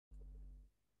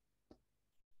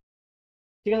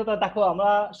ঠিক আছে, তাহলে দেখো আমরা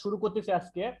শুরু করতেছি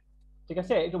আজকে। ঠিক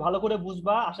আছে, একটু ভালো করে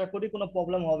বুঝবা, আশা করি কোনো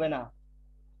প্রবলেম হবে না।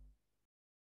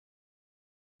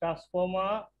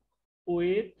 ট্রান্সফর্মার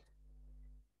উইথ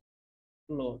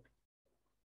লোড,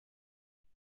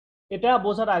 এটা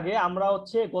বোঝার আগে আমরা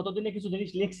গতদিনে কিছু জিনিস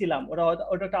লিখছিলাম,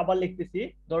 ওটা একটা আবার লিখতেছি।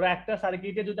 ধরো একটা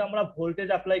সার্কিটে যদি আমরা ভোল্টেজ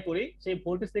অ্যাপ্লাই করি, সেই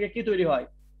ভোল্টেজ থেকে কি তৈরি হয়?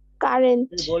 কারেন্ট।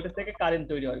 সেই ভোল্টেজ থেকে কারেন্ট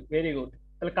তৈরি হয়। Very good.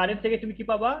 তাহলে কারেন্ট থেকে তুমি কি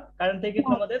পাবা? কারেন্ট থেকে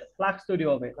কিন্তু আমাদের ফ্লাক্স তৈরি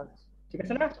হবে। ঠিক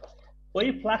আছে না? ওই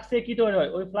ফ্লাক্স থেকে কি তৈরি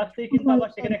হয়? ওই ফ্লাক্স থেকে কিন্তু আবার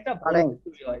সেখানে একটা ভোল্টেজ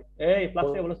তৈরি হয়। এই ফ্লাক্স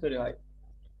থেকে ভোল্টেজ তৈরি হয়।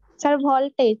 Sir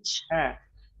voltage. হ্যাঁ।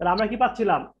 তাহলে আমরা কি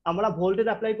পাচ্ছিলাম? আমরা ভোল্টেজ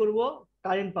অ্যাপ্লাই করব,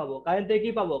 কারেন্ট পাবো, কারেন্ট থেকে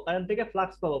কি পাবো? কারেন্ট থেকে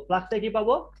ফ্লাক্স পাবো, ফ্লাক্স থেকে কি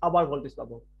পাবো? আবার ভোল্টেজ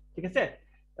পাবো। ঠিক আছে।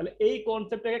 তাহলে এই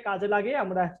কনসেপ্টটাকে কাজে লাগিয়ে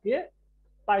আমরা আজকে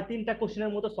প্রায় 3টা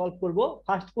কোশ্চেনের মতো সলভ করব।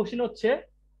 ফার্স্ট কোশ্চেন হচ্ছে,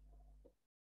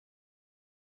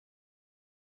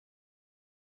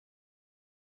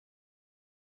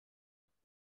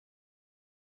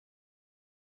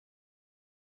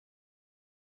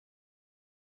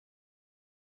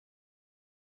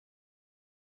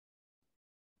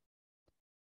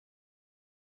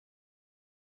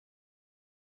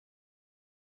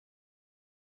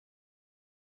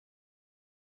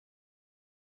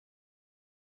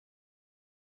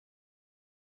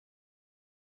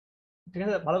 ঠিক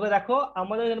আছে ভালো করে দেখো।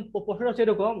 আমাদের এখানে প্রশ্ন হচ্ছে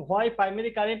এরকম, হয় primary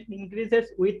current increases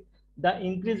with the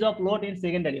increase of load in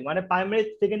secondary, মানে প্রাইমারি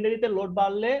সেকেন্ডারিতে লোড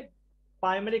বাড়লে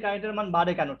প্রাইমারি কারেন্টের মান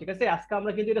বাড়ে কেন? ঠিক আছে, আজকে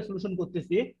আমরা কিন্তু এটা সলিউশন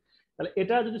করতেছি। তাহলে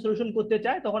এটা যদি সলিউশন করতে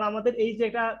চাই, তখন আমাদের এই যে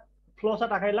একটা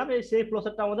ফ্লোচার্ট আঁকাইলাম, এই সেই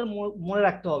ফ্লোচার্টটা আমাদের মনে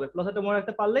রাখতে হবে। ফ্লোচার্টটা মনে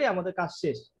রাখতে পারলেই আমাদের কাজ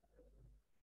শেষ।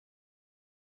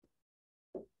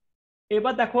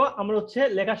 এবার দেখো আমরা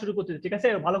লেখা শুরু করতেছি। ঠিক আছে,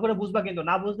 ভালো করে বুঝবা, কিন্তু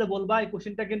না বুঝলে বলবা। এই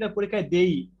কোশ্চেনটা কিন্তু পরীক্ষায়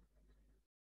দেই,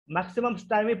 ম্যাক্সিমাম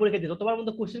টাইমে পরীক্ষা দিই। যতবার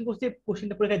মধ্যে কোশ্চেন করছি,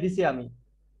 কোশ্চেনটা পরীক্ষায় দিছি আমি।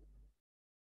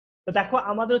 তো দেখো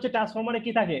আমাদের ট্রান্সফরমারে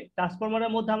কি থাকে?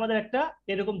 ট্রান্সফরমারের মধ্যে আমাদের একটা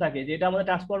এরকম থাকে, যে এটা আমাদের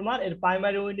ট্রান্সফরমার, এর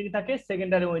প্রাইমারি উইন্ডিং থাকে,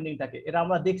 সেকেন্ডারি উইন্ডিং থাকে, এটা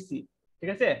আমরা দেখছি। ঠিক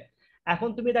আছে। এখন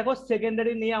তুমি দেখো,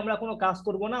 সেকেন্ডারি নিয়ে আমরা কোনো কাজ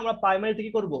করব না, আমরা প্রাইমারি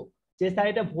থেকে করব। যে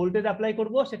সাইডে ভোল্টেজ অ্যাপ্লাই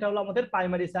করব সেটা হলো আমাদের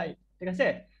প্রাইমারি সাইড। ঠিক আছে।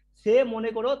 সে মনে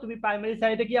করো তুমি প্রাইমারি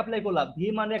সাইডে কি অ্যাপ্লাই করলা? ভি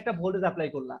মানে একটা ভোল্টেজ অ্যাপ্লাই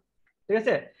করলা। ঠিক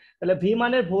আছে। তাহলে ভি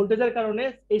মানের ভোল্টেজের কারণে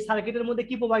এই সার্কিটের মধ্যে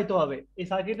কি প্রবাহিত হবে? এই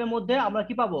সার্কিটের মধ্যে আমরা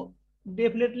কি পাবো?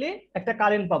 ডেফিনেটলি একটা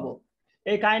কারেন্ট পাবো।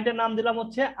 এই কারেন্টের নাম দিলাম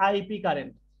আইপি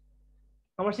কারেন্ট।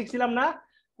 আমরা শিখছিলাম না,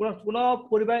 কোন কোন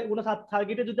পরিবার কোন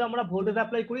সার্কিটে যদি আমরা ভোল্টেজ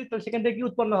অ্যাপ্লাই করি, তাহলে সেখান থেকে কি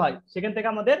উৎপন্ন হয়? সেখান থেকে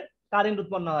আমাদের কারেন্ট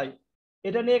উৎপন্ন হয়।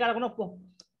 এটা নিয়ে কারো কোনো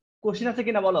কোশ্চেন আছে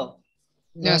কিনা বলো?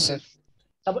 না স্যার।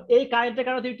 তারপর এই কারেন্টের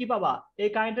কারণে তুমি কি পাবা? এই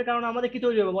কারেন্টের কারণে আমাদের কি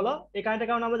তৈরি হবে বলো? এই কারেন্টের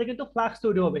কারণে আমাদের কিন্তু ফ্লাক্স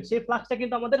তৈরি হবে। সেই ফ্লাক্সটা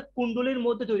কিন্তু আমাদের কুণ্ডলীর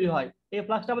মধ্যে তৈরি হয়। এই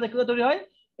ফ্লাক্সটা আমাদের কোথায় তৈরি হয়?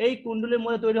 এই কুণ্ডলীর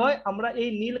মধ্যে তৈরি হয়। আমরা এই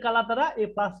নীল কালার দ্বারা এই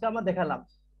ফ্লাক্সটা আমরা দেখালাম।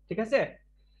 ঠিক আছে।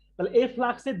 তাহলে এই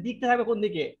ফ্লাক্সের দিকটা থাকবে কোন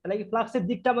দিকে? তাহলে এই ফ্লাক্সের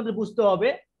দিকটা আমাদের বুঝতে হবে।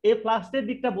 এই ফ্লাক্সের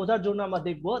দিকটা বোঝার জন্য আমরা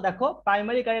দেখবো, দেখো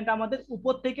প্রাইমারি কারেন্ট আমাদের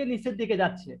উপর থেকে নিচের দিকে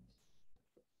যাচ্ছে,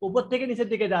 উপর থেকে নিচের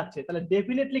দিকে যাচ্ছে। তাহলে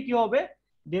ডেফিনেটলি কি হবে?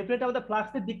 ডেফিনেটলি আমাদের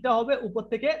ফ্লাক্সের দিকটা হবে উপর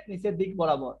থেকে নিচের দিক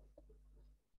বরাবর।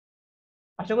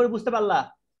 আশা করি বুঝতে পারলা?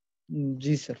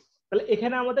 জি স্যার। তাহলে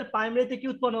এখানে আমাদের প্রাইমারিতে কি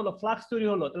উৎপন্ন হলো? ফ্লাক্স তৈরি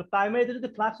হলো। তাহলে প্রাইমারিতে যদি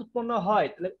ফ্লাক্স উৎপন্ন হয়,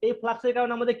 তাহলে এই ফ্লাক্সের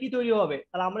কারণে আমাদের কি তৈরি হবে?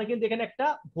 তাহলে আমরা কিন্তু এখানে একটা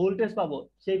ভোল্টেজ পাবো,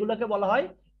 সেগুলোকে বলা হয়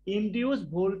ইনডিউস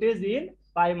ভোল্টেজ ইন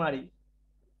প্রাইমারি।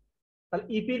 তাহলে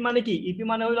ইপি মানে কি? ইপি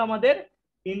মানে হলো আমাদের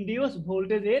ইনডিউস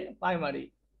ভোল্টেজ ইন প্রাইমারি।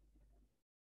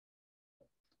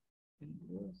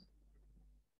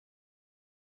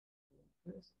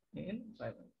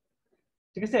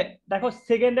 ঠিক আছে। দেখো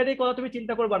সেকেন্ডারি কথা তুমি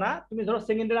চিন্তা করবে না, তুমি ধরো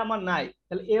সেকেন্ডারি আমার নাই,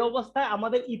 তাহলে এই অবস্থায়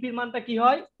আমাদের ইপির মানটা কি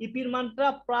হয়? ইপির মানটা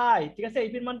প্রায়, ঠিক আছে,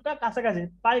 ইপির মানটা কাছাকাছি,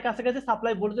 প্রায় কাছাকাছি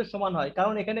সাপ্লাই ভোল্টেজের সমান হয়,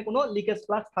 কারণ এখানে কোনো লিকেজ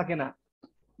ফ্লাক্স থাকে না।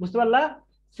 বুঝতে পারলা?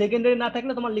 সেকেন্ডারি না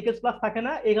থাকলে তোমার লিকেজ ফ্লাক্স থাকে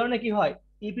না, এই কারণে কি হয়?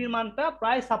 ইপির মানটা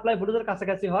প্রায় সাপ্লাই ভোল্টেজের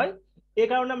কাছাকাছি হয়। এই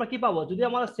কারণে আমরা কি পাবো? যদি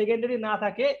আমাদের সেকেন্ডারি না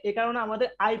থাকে, এই কারণে আমাদের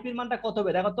আইপির মানটা কত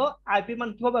হবে দেখো তো। আইপির মান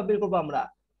কিভাবে বের করবো আমরা?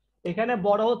 এখানে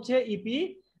বড় হচ্ছে ইপি,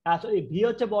 সরি ভি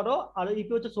হচ্ছে বড় আর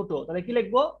ইপি হচ্ছে ছোট, তাহলে কি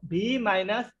লিখবো? V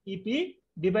minus E P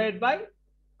divide by,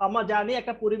 আমরা জানি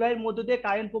একটা পরিবাহীর মধ্য দিয়ে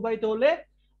কারেন্ট প্রবাহিত হলে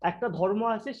একটা ধর্ম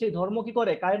আছে, সেই ধর্ম কি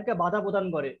করে? কারেন্টকে বাধা প্রদান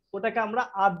করে, ওটাকে আমরা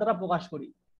আর দ্বারা প্রকাশ করি।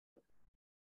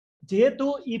 যেহেতু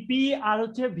ইপি আর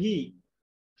ভি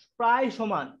প্রায়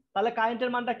সমান, তাহলে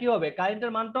কারেন্টের মানটা কি হবে?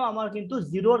 কারেন্টের মানটাও আমার কিন্তু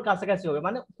জিরোর কাছাকাছি হবে,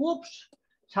 মানে খুব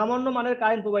সামান্য মানের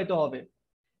কারেন্ট প্রবাহিত হবে,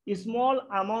 স্মল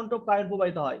অ্যামাউন্ট অফ কারেন্ট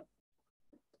প্রবাহিত হয়।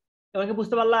 এবার কি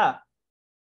বুঝতে পারলা?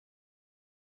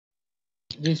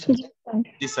 জি স্যার।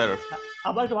 জি স্যার।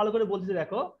 আবার একটু ভালো করে বলতেছি,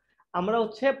 দেখো আমরা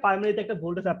প্রাইমারিতে একটা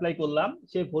ভোল্টেজ অ্যাপ্লাই করলাম,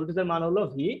 সেই ভোল্টেজের মান হলো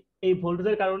ভি। এই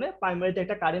ভোল্টেজের কারণে প্রাইমারিতে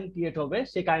একটা কারেন্ট ক্রিয়েট হবে,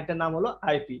 সেই কারেন্টের নাম হলো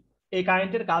আইপি। এই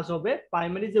কারেন্টের কাজ হবে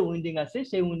প্রাইমারি যে উইন্ডিং আছে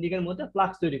সেই উইন্ডিং এর মধ্যে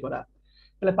ফ্লাক্স তৈরি করা।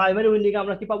 তাহলে প্রাইমারি উইন্ডিং এ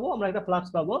আমরা কি পাবো, আমরা একটা ফ্লাক্স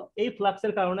পাবো। এই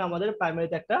ফ্লাক্সের কারণে আমাদের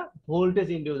প্রাইমারিতে একটা ভোল্টেজ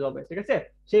ইনডিউস হবে, ঠিক আছে?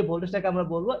 সেই ভোল্টেজটাকে আমরা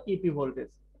বলবো ইপি ভোল্টেজ।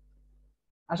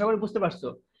 আশা করি বুঝতে পারছো।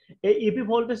 এই ইপি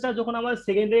ভোল্টেজটা যখন আমার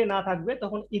সেকেন্ডারি না থাকবে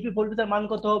তখন ইপি ভোল্টেজের মান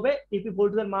কত হবে? ইপি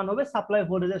ভোল্টেজের মান হবে সাপ্লাই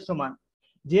ভোল্টেজের সমান।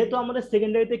 যেহেতু আমাদের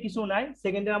সেকেন্ডারিতে কিছু নাই,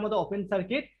 সেকেন্ডারি আমাদের ওপেন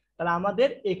সার্কিট, তাহলে আমাদের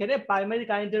এখানে প্রাইমারি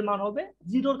কারেন্টের মান হবে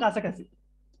জিরোর কাছাকাছি।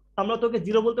 আমরা তোকে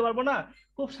জিরো বলতে পারবো না,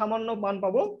 খুব সামান্য মান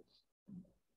পাবো।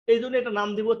 এই জন্য এটা নাম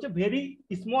দিব হচ্ছে very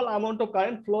small amount of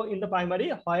current flow in the primary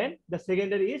when the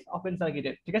secondary is open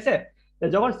circuited, ঠিক আছে?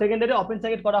 যখন সেকেন্ডারি ওপেন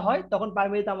সার্কিট করা হয় তখন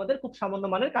প্রাইমারিতে আমাদের খুব সামান্য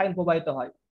মানের কারেন্ট প্রবাহিত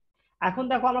হয়। এখন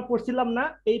দেখো আমরা পড়ছিলাম না,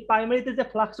 এই প্রাইমারিতে যে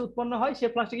ফ্লাক্স উৎপন্ন হয়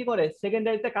সেই ফ্লাক্সটা কি করে,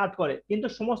 সেকেন্ডারিতে কাট করে। কিন্তু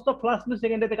সমস্ত ফ্লাক্স কিন্তু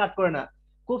সেকেন্ডারিতে কাট করে না,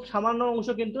 খুব সামান্য অংশ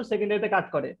কিন্তু সেকেন্ডারিতে কাট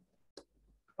করে,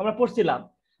 আমরা পড়ছিলাম।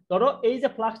 ধরো এই যে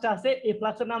ফ্লাক্সটা আছে, এই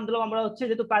ফ্লাক্সের নাম দিলাম আমরা হচ্ছে,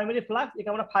 যেহেতু প্রাইমারি ফ্লাক্স,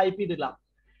 একে আমরা 5P দিলাম।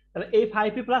 তাহলে এই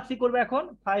 5P ফ্লাক্স কি করবে, এখন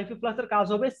 5P ফ্লাক্সের কাজ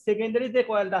হবে সেকেন্ডারি যে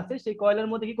কয়েলটা আছে সেই কয়েলের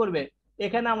মধ্যে কি করবে,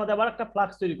 এখানে আমাদের আবার একটা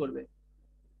ফ্লাক্স তৈরি করবে,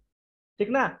 ঠিক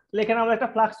না? এখানে আমরা একটা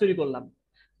ফ্লাক্স তৈরি করলাম।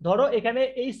 ধরো এখানে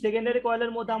এই সেকেন্ডারি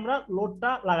কয়েলের মধ্যে আমরা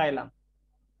লোডটা লাগাইলাম।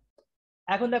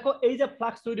 এখন দেখো এই যে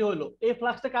ফ্লাক্স তৈরি হলো, এই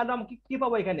ফ্লাক্সের কারণে আমরা কি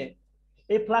পাবো এখানে,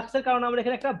 এই ফ্লাক্সের কারণে আমরা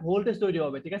এখানে একটা ভোল্টেজ তৈরি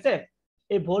হবে, ঠিক আছে?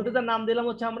 এই ভোল্টেজের নাম দিলাম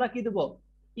হচ্ছে আমরা কি দেবো,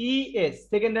 ইএস,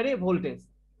 সেকেন্ডারি ভোল্টেজ।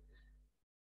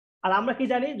 আর আমরা কি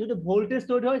জানি, যদি ভোল্টেজ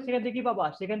তৈরি হয় সেখান থেকে কি পাবা,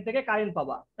 সেখান থেকে কারেন্ট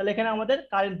পাবা। তাহলে এখানে আমাদের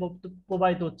কারেন্ট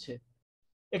প্রবাহিত হচ্ছে,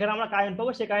 এখানে আমরা কারেন্ট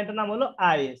পাবো, সেই কারেন্টের নাম হলো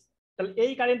আইএস। তাহলে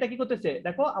এই কারেন্টটা কি করতেছে,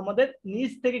 দেখো আমাদের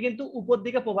নিচ থেকে কিন্তু উপর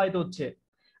দিকে প্রবাহিত হচ্ছে,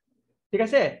 ঠিক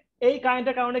আছে? এই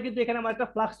কারেন্টের কারণে কিন্তু এখানে আমার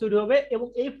একটা ফ্লাক্স তৈরি হবে, এবং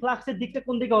এই ফ্লাক্সের দিকটা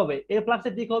কোন দিকে হবে, এই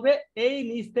ফ্লাক্সের দিক হবে এই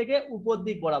নিচ থেকে উপর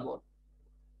দিক বরাবর।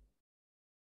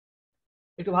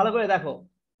 একটু ভালো করে দেখো,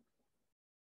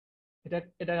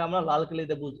 এটাকে আমরা লাল কালি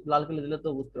দিলে তো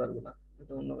বুঝতে পারবো না,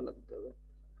 এটা অন্য কালার দিতে হবে,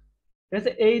 ঠিক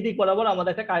আছে? এই দিক বরাবর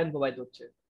আমাদের একটা কারেন্ট প্রবাহিত হচ্ছে,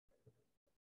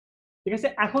 ঠিক আছে?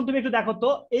 এখন তুমি একটু দেখো তো,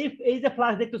 এই এই যে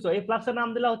ফ্লাক্স দেখতেছো, এই ফ্লাক্সের নাম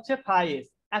দিলা হচ্ছে ফাইএস।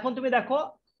 এখন তুমি দেখো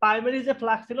প্রাইমারি যে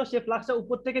ফ্লাক্স ছিল সেই ফ্লাক্সটা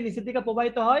উপর থেকে নিচের দিকে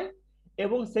প্রবাহিত হয়,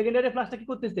 এবং সেকেন্ডারি ফ্লাক্সটা কি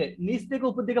করতেছে, নিচ থেকে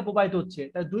উপর দিকে প্রবাহিত হচ্ছে।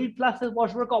 তাই দুই ফ্লাক্স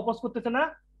পরস্পরকে অপোজ করতেছে না,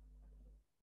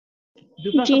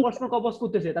 দুই ফ্লাক্স জি পরস্পরকে অপোজ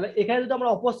করতেছে। তাহলে এখানে যদি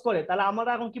আমরা অপোজ করে তাহলে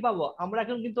আমরা এখন কি পাবো, আমরা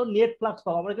এখন কিন্তু নেট ফ্লাক্স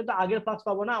পাবো, আমরা কিন্তু আগের ফ্লাক্স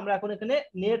পাবো না, আমরা এখন এখানে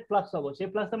নেট ফ্লাক্স পাবো। সেই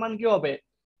ফ্লাক্সের মান কি হবে,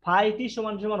 ফাই টি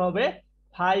সমান সমান হবে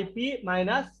 5P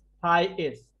মাইনাস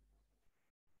 5S।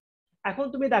 এখন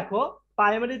তুমি দেখো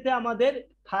প্রাইমারিতে আমাদের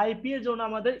 5P এর জন্য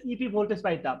আমাদের ইপি ভোল্টেজ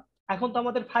পাইতাম, এখন তো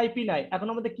আমাদের 5P নাই, এখন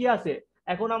আমাদের কি আছে,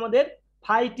 এখন আমাদের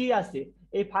 5T আছে।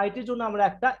 এই 5Tর জন্য আমরা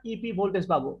একটা ইপি ভোল্টেজ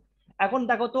পাবো। এখন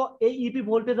দেখো তো এই ইপি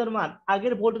ভোল্টেজের মান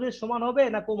আগের ভোল্টেজের সমান হবে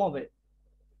না কম হবে,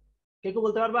 কে কেউ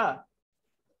বলতে পারবা?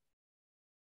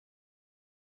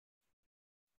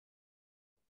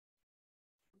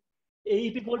 এই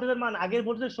ইপি ভোল্টেজের মান আগের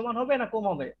ভোল্টেজের সমান হবে না কম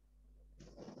হবে?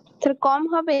 স্যার কম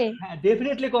হবে। হ্যাঁ,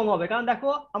 ডেফিনেটলি কম হবে। কারণ দেখো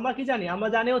আমরা কি জানি, আমরা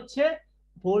জানি হচ্ছে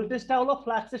ভোল্টেজটা হলো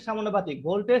ফ্লাক্সের সমানুপাতিক,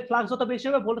 ভোল্টেজ ফ্লাক্স যত বেশি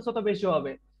হবে ভোল্টেজ তত বেশি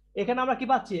হবে। এখানে আমরা কি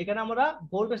পাচ্ছি, এখানে আমরা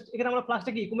ভোল্টেজ, এখানে আমরা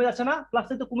ফ্লাক্সটা কি কমে যাচ্ছে না,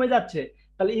 ফ্লাক্সটা তো কমে যাচ্ছে,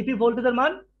 তাহলে ইপি ভোল্টেজের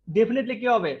মান ডেফিনেটলি কি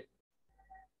হবে,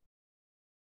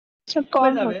 স্যার কমে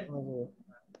কম যাবে, হবে।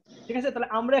 ঠিক আছে? তাহলে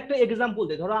আমরা একটা এক্সাম্পল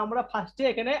দিই, ধরো আমরা ফার্স্টে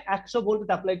এখানে 100 ভোল্টেজ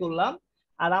অ্যাপ্লাই করলাম,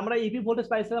 আর আমরা ইপি ভোল্টেজ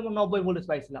পাইছিলাম 90 ভোল্টেজ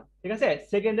পাইছিলাম, ঠিক আছে?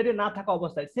 সেকেন্ডারি না থাকা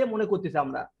অবস্থায় সে মনে করতেছে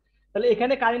আমরা। তাহলে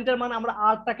এখানে কারেন্টের মান আমরা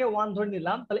আরটাকে 1 ধরে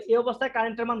নিলাম, তাহলে এই অবস্থায়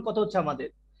কারেন্টের মান কত হচ্ছে আমাদের,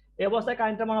 এই অবস্থায়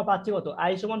কারেন্টের মান আমরা পাচ্ছি কত,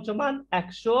 আই সমান সমান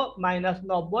 100 মাইনাস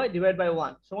 90 ডিভাইড বাই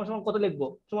 1 সমান সমান কত লিখবো,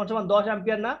 সমান সমান 10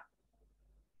 অ্যাম্পিয়ার না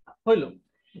হইলো?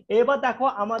 এবার দেখো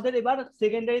আমাদের এবার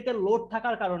সেকেন্ডারিতে লোড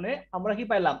থাকার কারণে আমরা কি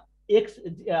পাইলাম, এক্স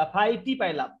 5T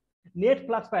পাইলাম, নেট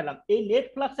ফ্লাক্স পাইলাম। এই নেট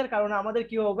ফ্লাক্সের কারণে আমাদের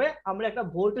কি হবে, আমরা একটা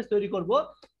ভোল্টেজ তৈরি করব,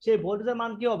 সেই ভোল্টেজের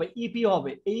মান কি হবে, ইপি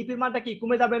হবে। এই ইপির মানটা কি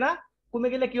কমে যাবে না,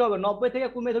 কমে গেলে কি হবে, 90 থেকে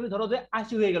কমে তুমি ধরো যে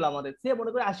 80 হয়ে গেল আমাদের, সে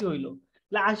মনে করে 80 হইলো,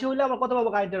 তাহলে 80 হইলে আমরা কত পাবো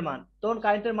কারেন্টের মান, তখন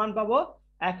কারেন্টের মান পাবো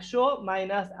 100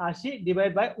 মাইনাস 80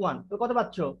 ডিভাইড বাই 1, তো কত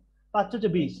পাচ্ছ, পাচ্ছ হচ্ছে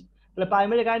 20। তাহলে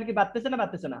প্রাইমারি কারেন্ট কি বাড়তেছে না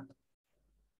বাড়তেছে না,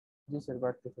 জি স্যার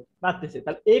বাড়তেছে। বাড়তেছে।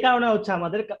 তাহলে এই কারণে হচ্ছে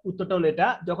আমাদের উত্তরটা হলো এটা,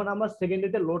 যখন আমরা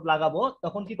সেকেন্ডারিতে লোড লাগাবো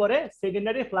তখন কি করে,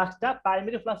 সেকেন্ডারি ফ্লাক্সটা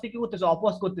প্রাইমারি ফ্লাক্সকে কি করতেছে,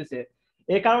 অপোজ করতেছে।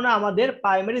 এই কারণে আমাদের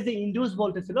প্রাইমারি যে ইনডিউস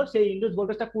ভোল্টেজ ছিল সেই ইনডিউস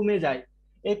ভোল্টেজটা কমে যায়,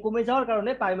 এই কমে যাওয়ার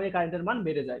কারণে প্রাইমারি কারেন্টের মান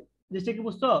বেড়ে যায়। জিনিসটা কি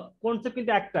বুঝছো, কনসেপ্ট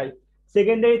কিন্তু একটাই।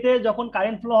 সেকেন্ডারিতে যখন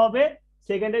কারেন্ট ফ্লো হবে,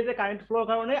 সেকেন্ডারিতে কারেন্ট ফ্লোর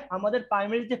কারণে আমাদের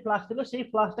প্রাইমারি যে ফ্লাক্স ছিল সেই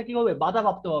ফ্লাক্সটা কি হবে,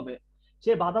 বাধাপ্রাপ্ত হবে।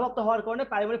 সেই বাধাপ্রাপ্ত হওয়ার কারণে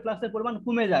প্রাইমারি ফ্লাক্সের পরিমাণ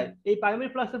কমে যায়। এই প্রাইমারি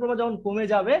ফ্লাক্সের পরিমাণ যখন কমে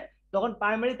যাবে তখন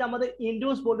প্রাইমারিতে আমাদের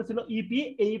ইনডিউস ভোল্টেজ ছিল ইপি,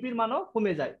 এই ইপির মানও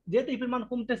কমে যায়। যেহেতু ইপির মান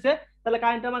কমতেছে তাহলে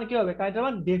কারেন্টের মান কি হবে, কারেন্টের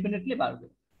মান ডেফিনেটলি বাড়বে।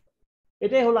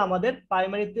 এটাই হলো আমাদের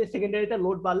প্রাইমারিতে সেকেন্ডারিতে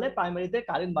লোড বাড়লে প্রাইমারিতে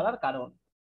কারেন্ট বাড়ার কারণ।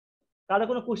 কারো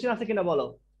কোনো কোশ্চেন আছে কিনা বলো?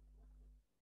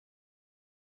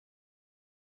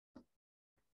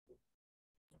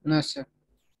 না স্যার।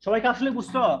 সবাইকে আসলে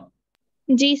বুঝছো?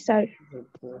 জি স্যার।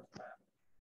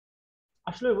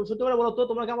 আসলে সত্যি করে বলো তো,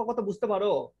 তোমরা কি আমার কথা বুঝতে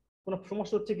পারো? কোনো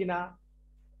সমস্যা হচ্ছে কিনা?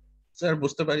 স্যার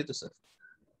বুঝতে পারি তো স্যার।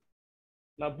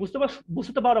 না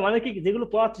বুঝতে পারো মানে কি, যেগুলো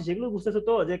পড়াচ্ছি সেগুলো বুঝতেছো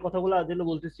তো, যে কথাগুলো যেগুলো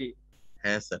বলতেছি?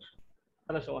 হ্যাঁ স্যার।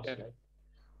 তাহলে সমস্যা নাই।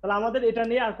 তাহলে আমাদের এটা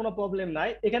নিয়ে আর কোনো প্রবলেম নাই।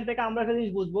 এখান থেকে আমরা একটা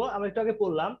জিনিস বুঝবো, আমরা একটু আগে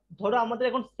পড়লাম। ধরো আমাদের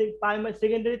এখন প্রাইমারি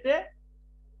সেকেন্ডারিতে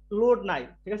লোড নাই,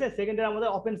 ঠিক আছে, সেকেন্ডারি আমাদের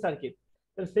ওপেন সার্কিট।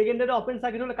 তাহলে সেকেন্ডারি ওপেন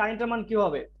সার্কিট হলে কারেন্টের মান কি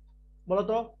হবে বলো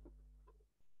তো?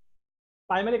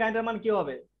 প্রাইমারি কারেন্টের মান কি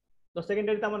হবে? তো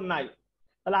সেকেন্ডারিতে আমার নাই।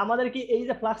 তাহলে আমাদের কি এই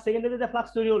যে ফ্লাক্স, সেকেন্ডারিতে যে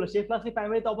ফ্লাক্স তৈরি হলো, সেই ফ্লাক্স কি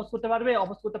প্রাইমারিতে অপোজ করতে পারবে?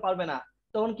 অপোজ করতে পারবে না।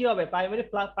 তখন কি হবে?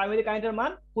 প্রাইমারি কারেন্টের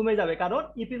মান কমে যাবে, কারণ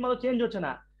ইপির মান চেঞ্জ হচ্ছে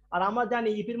না। আর আমরা জানি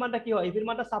ইপির মানটা কি হয়, ইপির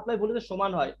মানটা সাপ্লাই ভোল্টেজের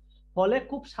সমান হয়। ফলে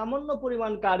খুব সামান্য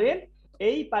পরিমাণ কারেন্ট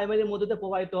এই প্রাইমারির মধ্যে দিয়ে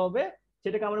প্রবাহিত হবে।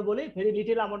 সেটাকে আমরা বলি very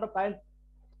little amount of current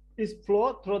is flow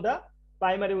through the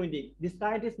primary winding. This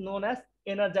current is known as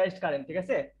energized current, ঠিক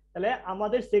আছে? তাহলে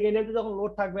আমাদের সেকেন্ডারিতে যখন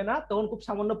লোড থাকবে না, তখন খুব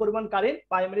সামান্য পরিমাণ কারেন্ট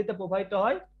প্রাইমারিতে প্রবাহিত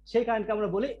হয়, সেই কারেন্টকে আমরা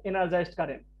বলি এনার্জাইজড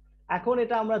কারেন্ট। এখন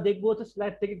এটা আমরা দেখবো হচ্ছে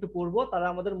স্লাইড থেকে একটু পড়বো, তারা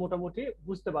আমাদের মোটামুটি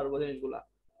বুঝতে পারবো জিনিসগুলা।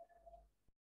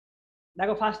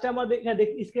 দেখো ফার্স্টে আমরা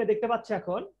স্ক্রিনে দেখতে পাচ্ছি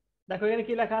এখন। দেখো এখানে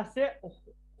কি লেখা আছে,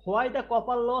 why the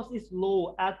copper loss is low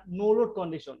at no load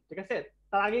condition, ঠিক আছে?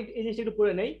 তার আগে এই জিনিসটা একটু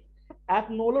পড়ে নেই। At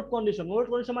no load condition, no load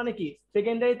condition মানে কি?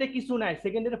 সেকেন্ডারিতে কিছু নাই,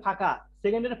 সেকেন্ডারি ফাঁকা।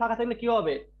 সেকেন্ডারি ফাঁকা থাকলে কি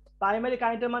হবে? প্রাইমারি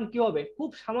কারেন্টের মান কি হবে? খুব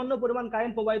সামান্য পরিমাণ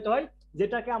কারেন্ট প্রবাহিত হয়,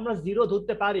 যেটাকে আমরা জিরো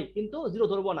ধরতে পারি, কিন্তু জিরো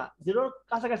ধরবো না, জিরোর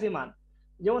কাছাকাছি মান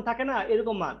যেমন থাকে না,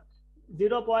 এরকম মান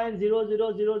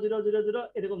 0.000000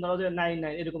 এরকম, ধরো যে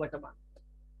 99 এরকম একটা মান,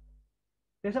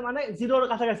 ঠিক আছে, মানে জিরোর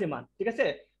কাছাকাছি মান, ঠিক আছে?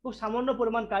 খুব সামান্য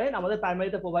পরিমাণ কারেন্ট আমাদের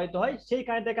প্রাইমারিতে প্রবাহিত হয়, সেই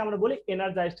কারেন্টটাকে আমরা বলি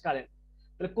এনার্জাইজড কারেন্ট।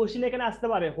 তাহলে কোশ্চেন এখানে আসতে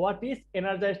পারে, what is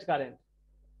energised current?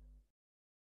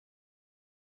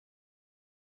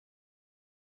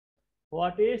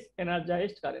 What is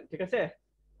energised current, ঠিক আছে?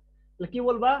 তাহলে কি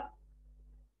বলবা?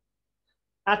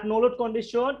 at no load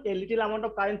condition a little amount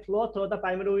of current flow through the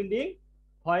primary winding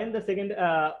when the second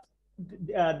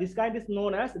this current is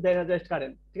known as the energized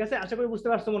current, ঠিক আছে? আশা করি বুঝতে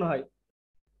পারছো মনে হয়।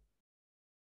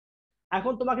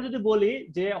 এখন তোমাকে যদি বলি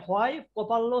যে হয়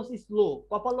copper loss is low,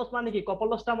 copper loss মানে কি? কপার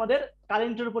লসটা আমাদের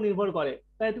কারেন্টের উপর নির্ভর করে।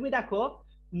 তাই তুমি দেখো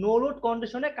নো লোড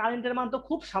কন্ডিশনে কারেন্টের মান তো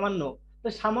খুব সামান্য। তো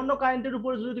সামান্য কারেন্টের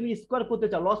উপর যদি তুমি স্কোয়ার করতে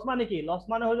চাও, লস মানে কি? লস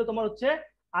মানে হলো তোমার হচ্ছে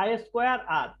আই স্কোয়ার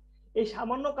আর। এই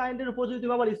সামান্য কারেন্টের উপর যদি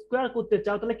তুমি আবার স্কোয়ার করতে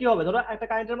চাও, তাহলে কি হবে? ধরো একটা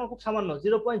কারেন্টের মান খুব সামান্য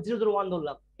 0.001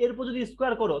 ধরলাম, এর উপর যদি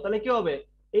স্কোয়ার করো তাহলে কি হবে?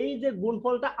 এই যে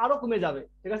গুণফলটা আরো কমে যাবে,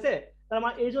 ঠিক আছে? তার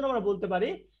মানে এই জন্য আমরা বলতে পারি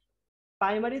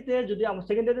প্রাইমারিতে যদি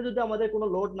সেকেন্ডারিতে যদি আমাদের কোনো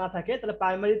লোড না থাকে, তাহলে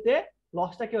প্রাইমারিতে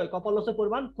লসটা কি হয়? কপার লসের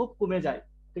পরিমাণ খুব কমে যায়,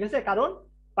 ঠিক আছে, কারণ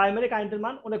প্রাইমারি কারেন্টের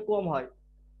মান অনেক কম হয়।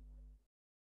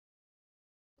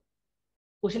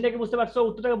 কোশ্চেনটা কি বুঝতে পারছো?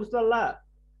 উত্তরটাকে বুঝতে পারলা?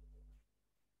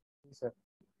 স্যার।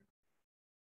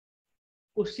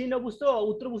 কোশ্চেনও বুঝছো,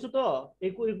 উত্তর বুঝছো তো?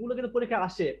 এগুলো কিন্তু পরীক্ষা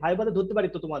আসে, ভাইভাতে ধরতে পারি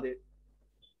তো তোমাদের।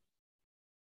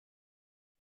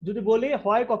 যদি বলি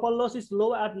হয় copper loss is low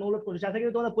at no load condition,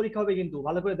 কিন্তু তোমাদের পরীক্ষা হবে, কিন্তু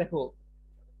ভালো করে দেখো।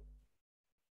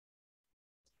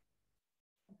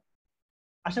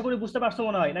 আশা করি বুঝতে পারছো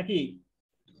মনে হয়, নাকি?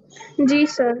 জি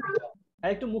স্যার।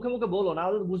 একটু মুখে মুখে বলো, না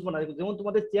হলে বুঝবো না। যেমন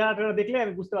তোমাদের চেহারা দেখলে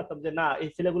আমি বুঝতে পারতাম যে না, এই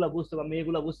ছেলেগুলা বুঝছে বা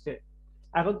মেয়েগুলা বুঝছে।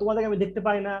 এখন তোমাদেরকে আমি দেখতে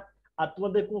পাই না, আর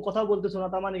তোমাদের কোনো কথা বলতেছো না,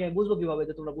 তার মানে কি আমি বুঝবো কিভাবে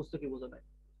যে তোমরা বুঝছো কি বুঝো না?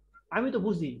 আমি তো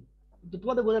বুঝি, তো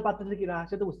তোমাদের বোঝাতে পারতেছি কিনা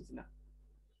সেটা বুঝতেছি না।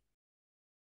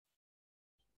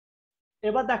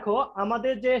 এবার দেখো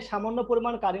আমাদের যে সামান্য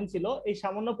পরিমাণ কারেন্ট ছিল, এই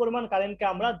সামান্য পরিমাণ কারেন্টকে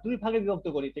আমরা দুই ভাগে বিভক্ত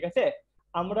করি, ঠিক আছে?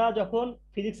 আমরা যখন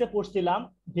ফিজিক্সে পড়ছিলাম,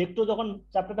 ভেক্টর যখন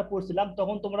চ্যাপ্টারটা পড়ছিলাম,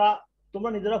 তখন তোমরা তোমরা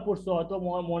নিজেরা পড়ছো, হয়তো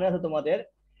মনে আছে তোমাদের।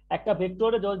 একটা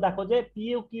ভেক্টরে দেখো যে পি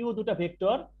ও কিউ দুটা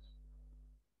ভেক্টর,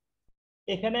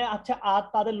 এখানে আছে আর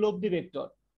তাদের লব্ধি ভেক্টর।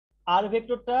 আর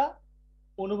ভেক্টরটা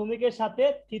অনুভূমিকের সাথে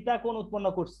থিটা কোণ উৎপন্ন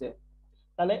করছে।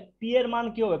 তাহলে পি এর মান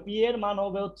কি হবে? পি এর মান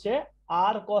হবে হচ্ছে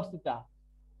আর কস থিটা,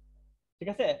 ঠিক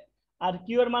আছে? আর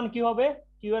কিউ এর মান কি হবে?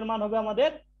 কিউ এর মান হবে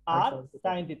আমাদের আর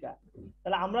সাইন থিটা।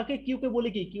 তাহলে আমরা কি কিউ কে বলি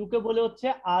কি? কিউ কে বলে হচ্ছে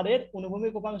আর এর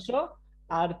অনুভূমিক উপাংশ,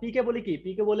 আর পি কে বলি কি?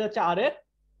 পি কে বলে হচ্ছে আর এর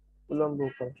উলম্ব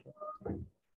উপাংশ।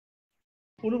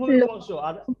 অনুভূমিক উপাংশ,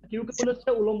 আর কিউ কে বলে হচ্ছে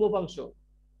উলম্ব উপাংশ,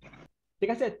 ঠিক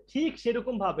আছে? ঠিক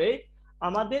সেরকম ভাবে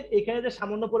আমাদের এখানে যে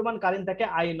সামান্য পরিমাণ কারেন্ট থাকে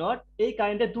আই নট, এই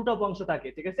কারেন্টের দুটো উপাংশ থাকে,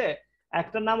 ঠিক আছে?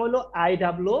 একটার নাম হলো আই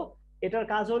ডাব্লিউ, এটার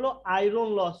কাজ হলো আয়রন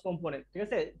লস কম্পোনেন্ট, ঠিক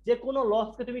আছে? যে কোনো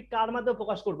লসকে তুমি কার মাধ্যমে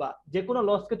প্রকাশ করবা? যে কোনো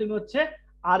লসকে তুমি হচ্ছে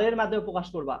আর এর মাধ্যমে প্রকাশ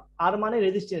করবা। আর মানে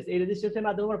রেজিস্ট্যান্স, এই রেজিস্ট্যান্সের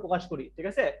মাধ্যমে আমরা প্রকাশ করি, ঠিক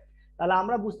আছে? তাহলে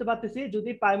আমরা বুঝতে পারতেছি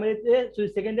যদি প্রাইমারিতে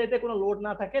সেকেন্ডারিতে কোনো লোড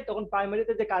না থাকে, তখন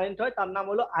প্রাইমারিতে যে কারেন্ট হয় তার নাম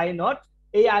হলো আই নট।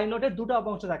 এই আই নটের দুটো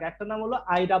উপাংশ থাকে, একটা নাম হলো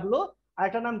আই ডাব্লিউ আর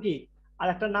একটা নাম কি? আর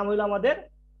একটা নাম হলো আমাদের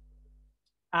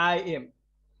আই এম।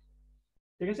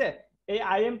 ঠিক আছে, এই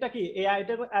আইএমটা কি, এই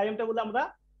আইএমটা বলে আমরা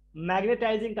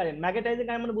ম্যাগনেটাইজিং কারেন্ট। ম্যাগনেটাইজিং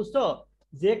কারেন্ট মানে বুঝছো,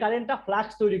 যে কারেন্টটা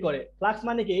ফ্লাক্স তৈরি করে। ফ্লাক্স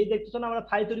মানে কি, এই দেখতেছো না আমরা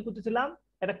ফাই তৈরি করতেছিলাম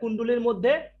একটা কুণ্ডলীর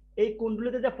মধ্যে, এই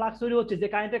কুণ্ডলীতে যে ফ্লাক্স তৈরি হচ্ছে যে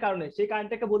কারেন্টের কারণে, সেই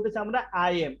কারেন্টটাকে বলতেছি আমরা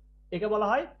আইএম। একে বলা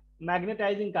হয়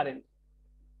ম্যাগনেটাইজিং কারেন্ট।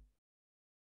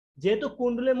 যেহেতু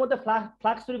কুণ্ডলীর মধ্যে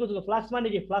ফ্লাক্স তৈরি করতেছো, ফ্লাক্স মানে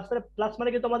কি, ফ্লাক্স মানে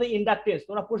কি তোমাদের ইন্ডাকটেন্স,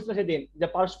 তোমরা পড়ছিলে সেদিন যে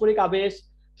পারস্পরিক আবেশ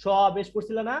সআবেশ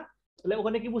পড়ছিলে না, তাহলে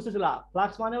ওখানে কি বুঝতেছিলা,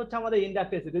 ফ্লাক্স মানে হচ্ছে আমাদের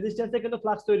ইন্ডাকটেন্স, রেজিস্ট্যান্সে কিন্তু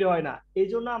ফ্লাক্স তৈরি হয় না। এই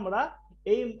জন্য আমরা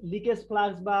এই লিকেজ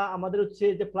ফ্লাক্স বা আমাদের হচ্ছে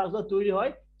যে ফ্লাক্সগুলো তৈরি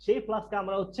হয়, সেই ফ্লাক্সকে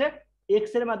আমরা হচ্ছে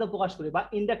এক্স এর মাধ্যমে প্রকাশ করি বা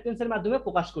ইন্ডাকটেন্সের মাধ্যমে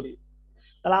প্রকাশ করি।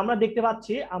 তাহলে আমরা দেখতে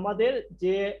পাচ্ছি আমাদের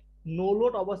যে নো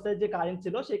লোড অবস্থায় যে কারেন্ট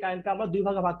ছিল, সেই কারেন্টকে আমরা দুই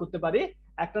ভাগে ভাগ করতে পারি।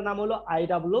 একটা নাম হলো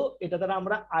আইডব্লিউ, এটা দ্বারা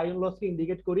আমরা আয়রন লসকে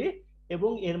ইন্ডিকেট করি,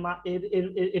 এবং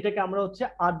এটাকে আমরা হচ্ছে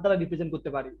আর দ্বারা রিপ্রেজেন্ট করতে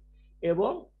পারি।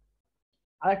 এবং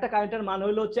আরেকটা কারেন্টের মান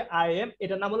হলো হচ্ছে আইএম,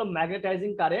 এটার নাম হলো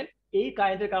ম্যাগনেটাইজিং কারেন্ট। এই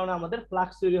কারেন্টের কারণে আমাদের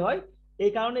ফ্লাক্স তৈরি হয়।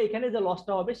 এই কারণে এখানে যে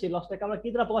লসটা হবে, সেই লসটাকে আমরা কি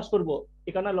দ্বারা প্রকাশ করব,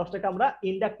 এই কারণে লসটাকে আমরা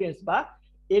ইন্ডাকটেন্স বা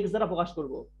এক্স দ্বারা প্রকাশ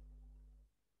করব।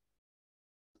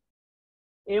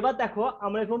 এবার দেখো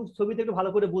আমরা এখন ছবিতে একটু ভালো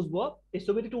করে বুঝবো, এই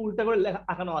ছবিটা একটু উল্টা করে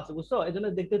আঁকানো আছে, বুঝছো, এই জন্য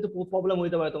দেখতে একটু প্রবলেম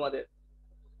হইতে পারে তোমাদের।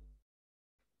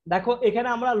 দেখো এখানে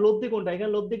আমরা লব্ধি কোনটা,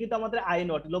 এখানে লব্ধি কিন্তু আমাদের আই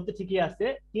নট, লব্ধি ঠিকই আছে,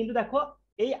 কিন্তু দেখো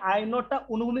এই আই নটটা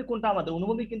অনুভূমিক কোনটা, আমাদের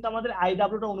অনুভূমিক কিন্তু আমাদের আই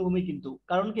ডাব্লিউটা অনুভূমিক, কিন্তু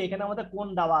কারণ কি এখানে আমাদের কোন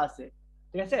দেওয়া আছে।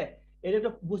 ঠিক আছে, এটা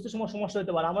একটু বুঝতে সমস্যা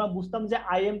হতে পারে। আমরা বুঝতাম যে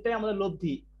আই এমটাই আমাদের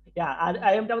লব্ধি, আর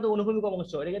আই এমটা আমাদের অনুভূমিক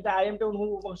অংশ, এটা কিন্তু আই এমটা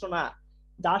অনুভূমিক অংশ না,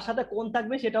 যার সাথে কোন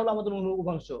থাকবে সেটা হলো আমাদের অনুভূমিক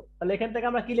অংশ। তাহলে এখান থেকে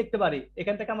আমরা কি লিখতে পারি,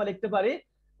 এখান থেকে আমরা লিখতে পারি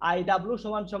আই ডাব্লিউ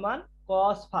সমান সমান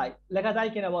কস ফাই, লেখা যায়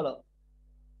কিনা বলো,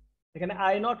 এখানে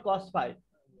আই নট কস ফাই।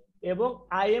 এবং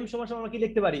আই এম সমান সমান আমরা কি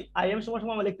লিখতে পারি, আই এম সমান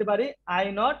সমান আমরা লিখতে পারি আই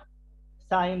নট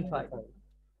সাইন ফাই।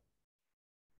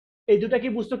 এই দুটা কি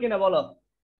বুঝছো কিনা বলো।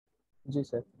 জি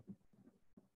স্যার।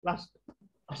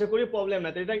 আশা করি প্রবলেম না,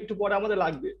 এটা একটু পরে আমাদের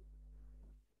লাগবে।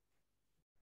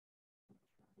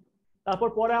 তারপর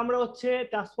পরে আমরা হচ্ছে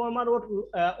transformer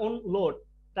on load,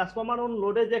 transformer on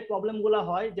লোডে যে প্রবলেম গুলো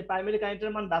হয়, যে প্রাইমারি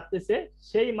কারেন্টের মান বাড়তেছে,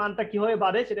 সেই মানটা কিভাবে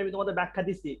বাড়ে সেটা আমি তোমাদের ব্যাখ্যা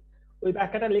দিচ্ছি, ওই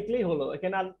ব্যাখ্যাটা লিখলেই হলো,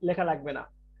 এখানে আর লেখা লাগবে না।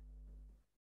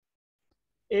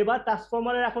 এবার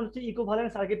ট্রান্সফরমারের এখন হচ্ছে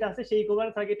ইকুইভ্যালেন্ট সার্কিট আছে, সেই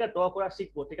ইকুইভ্যালেন্ট সার্কিটটা ড্র করা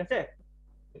শিখবো। ঠিক আছে,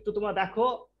 একটু তোমরা দেখো,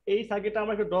 এই সার্কিটটা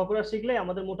আমরা একটু ড্র করা শিখলে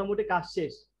আমাদের মোটামুটি কাজ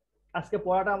শেষ। আজকে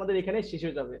পড়াটা আমাদের এখানে শেষ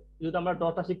হয়ে যাবে যদি আমরা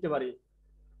ড্রটা শিখতে পারি।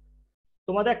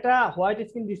 তোমাদের একটা হোয়াইট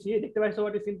স্ক্রিন দিচ্ছি, দেখতে পাচ্ছ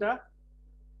হোয়াইট স্ক্রিনটা?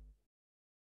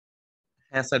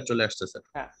 হ্যাঁ স্যার, চলে আসছে স্যার।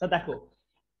 হ্যাঁ, তা দেখো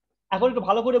এখন একটু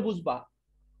ভালো করে বুঝবা।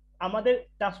 আমাদের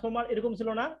ট্রান্সফরমার এরকম ছিল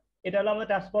না, এটা হলো আমাদের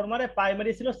ট্রান্সফরমারে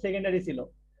প্রাইমারি ছিল, সেকেন্ডারি ছিল।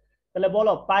 তাহলে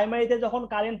বলো, প্রাইমারিতে যখন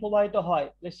কারেন্ট প্রবাহিত হয়,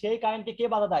 সেই কারেন্টকে কে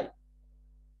বাধা দেয়,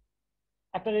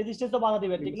 একটা রেজিস্ট্যান্স তো বাধা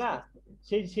দিবে, ঠিক না?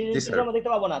 সেই জি রেজিস্ট্যান্স স্যার। আমরা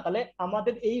দেখতে পাবো না, তাহলে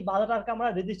আমাদের এই বাধাটাকে আমরা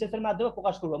রেজিস্ট্যান্সের মাধ্যমে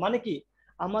প্রকাশ করবো। মানে কি,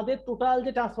 আমাদের টোটাল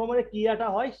যে ট্রান্সফরমারের ক্রিয়াটা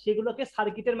হয় সেগুলোকে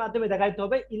সার্কিটের মাধ্যমে দেখাইতে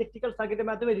হবে, ইলেকট্রিক্যাল সার্কিটের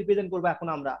মাধ্যমে রিপ্রেজেন্ট করবো এখন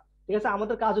আমরা। ঠিক আছে,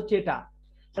 আমাদের কাজ হচ্ছে এটা।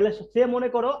 তাহলে সে মনে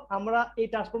করো আমরা এই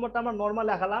ট্রান্সফরমারটা আমরা নর্মাল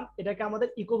দেখালাম, এটাকে আমাদের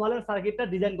ইকুইভ্যালেন্ট সার্কিটটা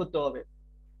ডিজাইন করতে হবে।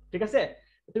 ঠিক আছে,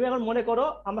 তুমি এখন মনে করো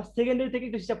আমরা সেকেন্ডারি থেকে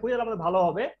একটু হিসাব করি, তাহলে আমাদের ভালো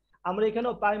হবে। আমরা এখানে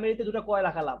প্রাইমারিতে দুটো কয়েল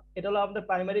রাখালাম, এটা হলো আমাদের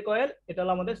প্রাইমারি কয়েল, এটা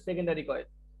হলো আমাদের সেকেন্ডারি কয়েল।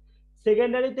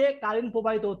 সেকেন্ডারিতে কারেন্ট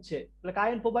প্রবাহিত হচ্ছে, তাহলে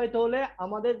কারেন্ট প্রবাহিত হলে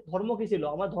আমাদের ধর্ম কি ছিল,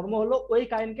 আমার ধর্ম হলো ওই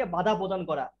কারেন্টকে বাধা প্রদান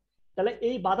করা। তাহলে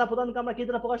এই বাধা প্রদানকে আমরা কি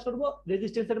দ্বারা প্রকাশ করব,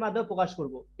 রেজিস্ট্যান্সের মাধ্যমে প্রকাশ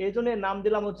করব। এই জন্য নাম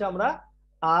দিলাম হচ্ছে আমরা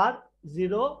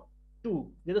R02,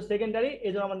 যেহেতু সেকেন্ডারি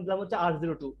এই জন্য আমরা দিলাম হচ্ছে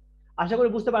R02। আশা করি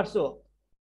বুঝতে পারছো।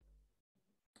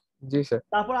 জি স্যার।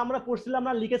 তারপর আমরা পড়ছিলাম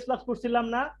না, লিকেজ ফ্লাক্স পড়ছিলাম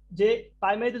না, যে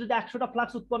প্রাইমারিতে যদি 100টা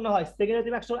ফ্লাক্স উৎপন্ন হয়, সেকেন্ডারিতে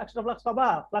তুমি 100টা ফ্লাক্স পাবা,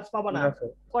 ফ্লাক্স পাবা না। না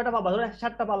স্যার। কয়টা পাবা, ধরো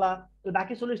 60টা পালা, তো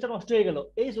বাকি 40টা নষ্ট হয়ে গেল,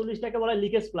 এই 40টাকে বলা হয়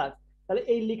লিকেজ ফ্লাক্স। তাহলে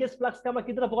এই লিকেজ ফ্লাক্সকে আমরা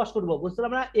কি দ্বারা প্রকাশ করব,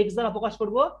 বুঝছিলাম না, এক্স দ্বারা প্রকাশ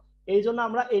করব। এই জন্য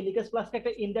আমরা এই লিকেজ ফ্লাক্সকে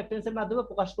একটা ইন্ডাকটেন্সের মাধ্যমে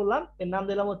প্রকাশ করলাম, এর নাম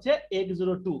দিলাম হচ্ছে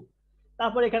X02।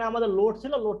 তারপর এখানে আমাদের লোড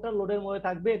ছিল, লোডটা লোডের মধ্যে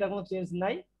থাকবে, এটা কোনো চেঞ্জ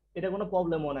নাই, এটা কোনো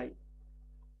প্রবলেমও নাই।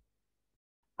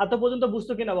 এত পর্যন্ত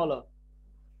বুঝতো কিনা বলো।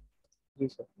 জি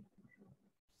স্যার।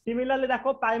 সিমিলারলি দেখো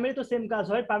প্রাইমারি তো সেম কাজ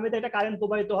হয়, প্রাইমারিতে একটা কারেন্ট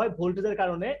প্রবাহিত হয় ভোল্টেজের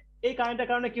কারণে, এই কারেন্টের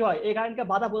কারণে কি হয়, এই কারেন্টকে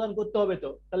বাধা প্রদান করতে হবে। তো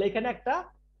তাহলে এখানে একটা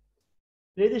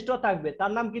রেজিস্টর থাকবে,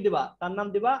 তার নাম কি দিবা, তার নাম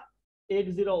দিবা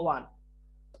X01।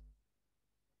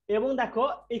 এবং দেখো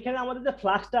এখানে আমাদের যে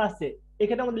ফ্লাক্সটা আছে,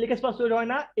 এখানে আমাদের লিকেজ ফ্লাক্স তৈরি হয়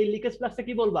না, এই লিকেজ ফ্লাক্সটা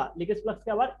কি বলবা, লিকেজ ফ্লাক্সকে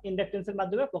আবার ইন্ডাকটেন্সের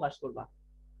মাধ্যমে প্রকাশ করবা,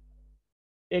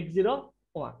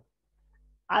 X01।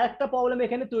 আর একটা প্রবলেম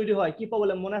এখানে তৈরি হয়, কি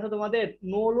প্রবলেম মনে আছে তোমাদের,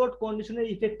 নো লোড কন্ডিশনের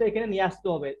ইফেক্টটা এখানে নিয়ে আসতে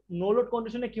হবে। নো লোড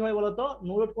কন্ডিশনে কি হয় বলতো,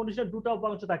 নো লোড কন্ডিশনে দুটো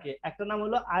উপাংশ থাকে, একটা নাম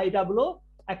হলো আইডব্লিউ,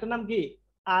 একটা নাম কি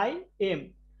আই এম।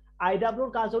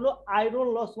 আইডাব্লিউর কাজ হলো আয়রন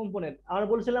লস কম্পোনেন্ট। আমরা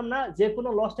বলছিলাম না যে কোনো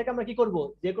লসটাকে আমরা কি করব,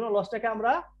 যে কোনো লসটাকে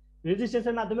আমরা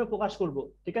রেজিস্ট্যান্সের মাধ্যমে প্রকাশ করব,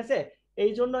 ঠিক আছে।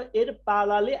 এই জন্য এর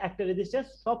প্যারালালি একটা রেজিস্ট্যান্স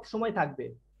সব সময় থাকবে,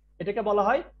 এটাকে বলা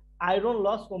হয় আয়রন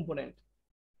লস কম্পোনেন্ট।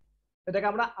 এটাকে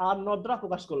আমরা আর নট দ্বারা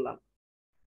প্রকাশ করলাম।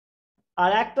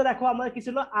 আর একটা দেখো আমাদের কি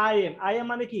ছিল আইএম। আইএম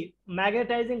মানে কি,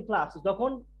 ম্যাগনেটাইজিং ফ্লাক্স।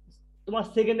 যখন তোমার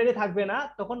সেকেন্ডারি থাকবে না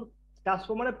তখন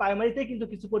ট্রান্সফরমারের প্রাইমারিতে কিন্তু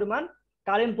কিছু পরিমাণ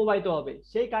কারেন্ট প্রবাহিত হবে।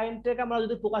 সেই কারেন্টটাকে আমরা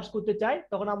যদি প্রকাশ করতে চাই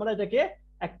তখন আমরা এটাকে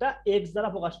একটা এক্স দ্বারা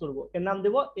প্রকাশ করব, এর নাম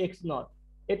দেব এক্স নট।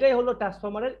 এটাই হলো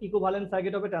ট্রান্সফরমারের equivalent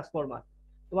circuit of A transformer.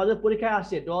 তোমাদের পরীক্ষায়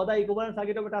আসে draw the equivalent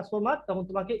circuit of A transformer, তখন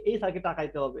তোমাকে এই সার্কিট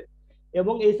আঁকাইতে হবে।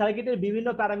 এবং এই সার্কিটের বিভিন্ন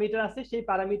প্যারামিটার আছে, সেই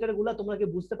প্যারামিটার গুলা তোমরা কি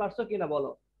বুঝতে পারছো কিনা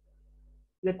বলো,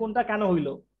 যে কোনটা কেন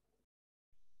হইলো।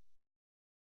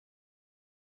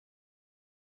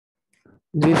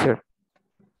 जी सर।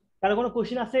 কারো কোনো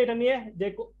কোশ্চেন আছে এটা নিয়ে, যে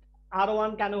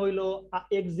R1 কেন হইলো,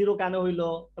 X0 কেন হইলো,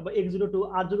 তারপর X02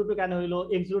 R02 কেন হইলো,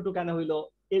 X02 কেন হইলো,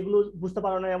 এগুলো বুঝতে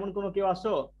পারো না এমন কোনো কেউ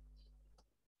আসো?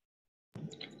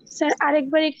 স্যার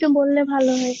আরেকবার একটু বললে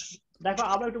ভালো হয়। দেখো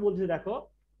আবার একটু বলছি, দেখো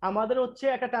আমাদের হচ্ছে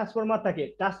একটা ট্রান্সফরমার থাকে,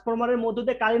 ট্রান্সফরমারের মধ্য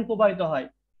দিয়ে কারেন্ট প্রবাহিত হয়।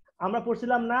 আমরা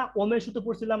পড়ছিলাম না, ওমের সূত্র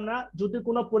পড়ছিলাম না, যদি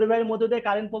কোনো পরিবাহীর মধ্য দিয়ে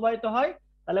কারেন্ট প্রবাহিত হয়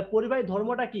তাহলে পরিবাহী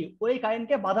ধর্মটা কি, ওই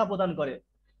কারেন্টকে বাধা প্রদান করে।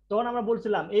 তখন আমরা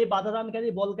বলছিলাম এই বাধা দানকারী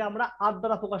বলকে আমরা আর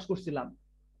দ্বারা প্রকাশ করছিলাম,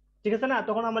 ঠিক আছে না।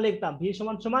 তখন আমরা লিখতাম ভি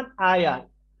সমান সমান আই আর,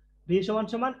 ভি সমান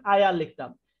সমান আই আর লিখতাম।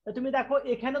 তুমি দেখো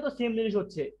এখানে তো সেম জিনিস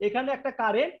হচ্ছে, এখানে একটা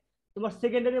কারেন্ট তোমার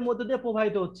সেকেন্ডারির মধ্যে দিয়ে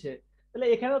প্রবাহিত হচ্ছে, তাহলে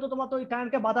এখানেও তো তোমার তো ওই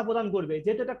কারেন্টকে বাধা প্রদান করবে,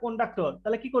 যেহেতু এটা কন্ডাক্টর।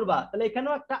 তাহলে কি করবা, তাহলে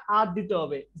এখানেও একটা আর দিতে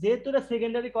হবে, যেহেতু এটা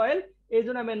সেকেন্ডারি কয়েল এই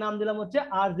জন্য আমি নাম দিলাম হচ্ছে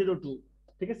R02,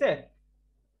 ঠিক আছে।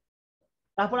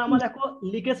 তারপর আমরা দেখো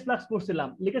লিকেজ ফ্লাক্স পড়ছিলাম।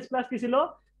 লিকেজ ফ্লাক্স কি ছিল,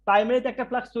 প্রাইমারিতে একটা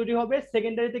ফ্লাক্স তৈরি হবে,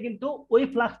 সেকেন্ডারিতে কিন্তু ওই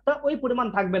ফ্লাক্সটা ওই পরিমাণ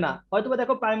থাকবে না। হয়তো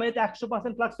দেখো প্রাইমারিতে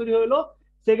 100% ফ্লাক্স তৈরি হলো,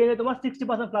 সেকেন্ডারি তোমার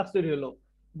 60% ফ্লাক্স তৈরি হলো,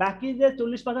 বাকি যে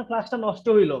 40% ফ্লাক্সটা নষ্ট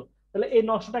হইলো, তাহলে এই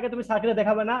নষ্টটাকে তুমি সার্কিটে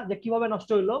দেখাবে না যে কিভাবে নষ্ট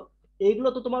হইলো। এইগুলো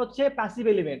তো তোমার হচ্ছে প্যাসিভ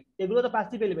এলিমেন্ট, এগুলো তো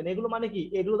প্যাসিভ এলিমেন্ট। এগুলো মানে কি,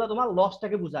 এগুলো তো তোমার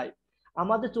লসটাকে বোঝায়।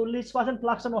 আমাদের 40%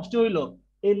 ফ্লাক্সটা নষ্ট হইলো,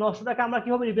 এই নষ্টটাকে আমরা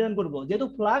কিভাবে রিপ্রেজেন্ট করবো, যেহেতু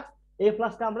ফ্লাক্স, এই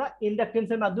ফ্লাক্সকে আমরা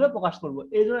ইন্ডাকটেন্সের মাধ্যমে প্রকাশ করব,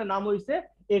 এই জন্য নাম হইছে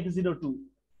X02,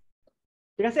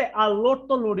 ঠিক আছে। আর লোড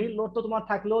তো লোডই, লোড তো তোমার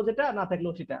থাকলেও যেটা, না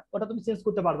থাকলেও সেটা, ওটা তুমি চেঞ্জ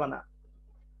করতে পারবা না।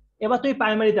 এবার তুমি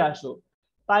প্রাইমারিতে আসো।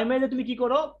 প্রাইমারিতে তুমি কি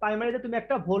করো, প্রাইমারিতে তুমি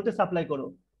একটা ভোল্টেজ সাপ্লাই করো।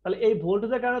 তাহলে এই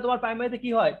ভোল্টেজের কারণে তোমার প্রাইমারিতে কি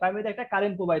হয়, প্রাইমারিতে একটা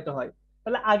কারেন্ট প্রবাহিত হয়।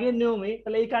 তাহলে আগের নিয়মে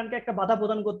তাহলে এই কারেন্টকে একটা বাধা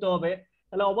প্রদান করতে হবে,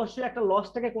 তাহলে অবশ্যই একটা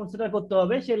লসটাকে কনসিডার করতে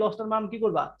হবে। সেই লসটার মান কি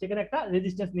করবা, সেখানে একটা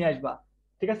রেজিস্ট্যান্স নিয়ে আসবা,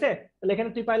 ঠিক আছে। তাহলে এখানে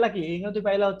তুই পাইলা কি, এখানে তুই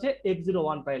পাইলা হচ্ছে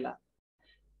X01 পাইলা।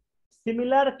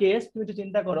 সিমিলার কেস তুমি একটু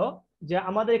চিন্তা করো, যে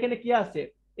আমাদের এখানে কি আছে,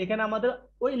 এখানে আমাদের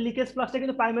ওই লিকেজ ফ্লাক্সটা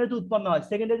কিন্তু প্রাইমারিতে উৎপন্ন হয়,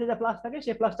 সেকেন্ডারি যে ফ্লাক্স থাকে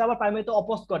সেই ফ্লাক্সটা আবার প্রাইমারিতে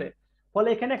অপোজ করে, ফলে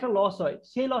এখানে একটা লস হয়।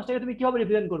 সেই লসটাকে তুমি কিভাবে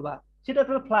রিপ্রেজেন্ট করবা, সেটা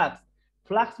হলো ফ্লাক্স।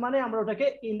 ফ্লাক্স মানে আমরা ওটাকে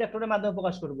ইন্ডাক্টরের মাধ্যমে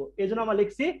প্রকাশ করব, এই জন্য আমরা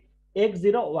লিখছি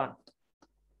X01।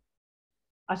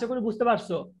 আশা করি বুঝতে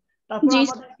পারছো। তারপর জি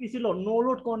আমাদের কি ছিল, নো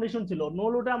লোড কন্ডিশন ছিল। নো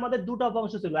লোডে আমাদের দুটো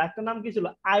অংশ ছিল, একটা নাম কি ছিল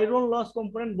আয়রন লস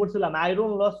কম্পোনেন্ট বলছিলাম,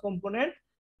 আয়রন লস কম্পোনেন্ট।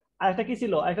 আর একটা কি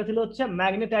ছিল, একটা ছিল হচ্ছে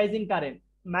ম্যাগনেটাইজিং কারেন্ট।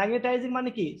 ম্যাগনেটাইজিং মানে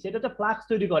কি, সেটা তো ফ্লাক্স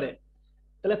তৈরি করে।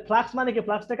 তাহলে ফ্লাক্স মানে কি,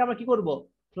 ফ্লাক্সটাকে আমরা কি করব,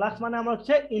 ফ্লাক্স মানে আমরা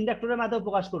হচ্ছে ইন্ডাক্টরের মাধ্যমে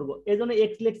প্রকাশ করব, এই জন্য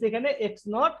এক্স লিখছি এখানে x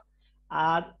not.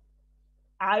 R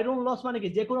iron loss মানে কি,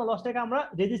 যে কোনো লসটাকে আমরা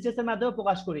রেজিস্ট্যান্সের মাধ্যমে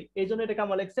প্রকাশ করি, এই জন্য এটাকে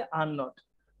আমরা লিখছি আর নট।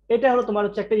 এটা হলো তোমার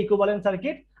হচ্ছে একটা ইকুইভ্যালেন্ট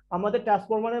সার্কিট। আমাদের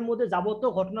ট্রান্সফরমারের মধ্যে যাবতীয়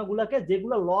ঘটনাগুলোকে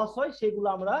যেগুলো লস হয় সেগুলো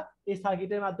আমরা এই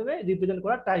সার্কিটের মাধ্যমে রিপ্রেজেন্ট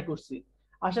করার ট্রাই করছি।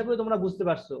 আশা করি তোমরা বুঝতে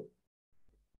পারছো।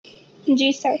 জি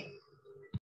স্যার।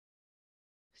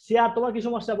 শেয়ার, তোমার কি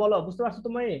সমস্যা বলো, বুঝতে পারছো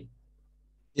তুমি?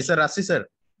 জি স্যার, আসছি স্যার।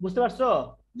 বুঝতে পারছো?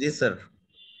 জি স্যার।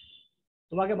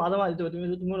 তোমাকে মাঝে মাঝে দিতে হবে, তুমি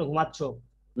তুমি মনে হয় ঘুমাচ্ছ।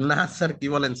 না স্যার, কি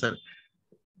বলেন স্যার?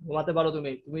 ঘুমাতে পারো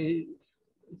তুমি, তুমি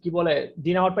কি বলে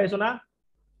ডিন আওয়ার পাইছো না?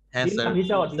 হ্যাঁ ডিন স্যার। না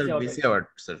visa hour, sir visa hour BC পাইছো। Award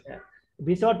sir.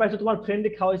 ভিসা আওয়ার পাইছো, তোমার ফ্রেন্ড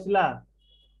খাওয়াইছিলা?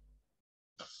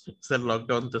 স্যার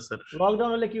লকডাউন তো স্যার।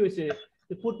 লকডাউন হলে কি হয়েছে,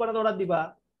 ফুডপাতে অর্ডার দিবা,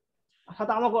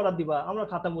 সাথে আমাকে অর্ডার দিবা, আমরা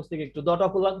খাতাম বসে থেকে একটু দটা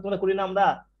তোমরা করি না আমরা।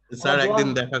 স্যার আমরা একদিন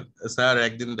দেখা, স্যার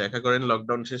একদিন দেখা করেন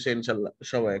লকডাউন শেষে, ইনশাআল্লাহ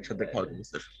সবাই একসাথে খাওয়া যাবে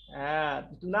স্যার। হ্যাঁ,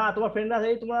 না তোমার ফ্রেন্ড আছে,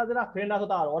 তোমরা যারা ফ্রেন্ড আছো,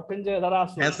 তার ওর ফ্রেন্ড যারা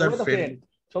আছে হ্যাঁ স্যার, সবাই তো ফ্রেন্ড। ফ্রেন্ড,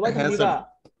 সবাই তো হ্যাঁ দিবা। স্যার,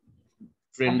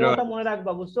 একটা ফ্রেন্ডরা। কথা মনে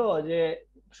রাখবা, বুঝছো, যে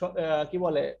কি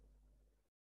বলে,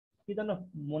 কি জানো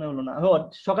মনে হলো না,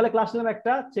 সকালে ক্লাস নিলাম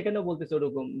একটা, সেখানেও বলতেছে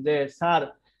ওরকম যে স্যার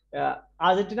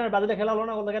আর্জেন্টিনার ব্রাজিলের খেলা হলো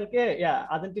না গতকালকে,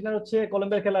 আর্জেন্টিনার হচ্ছে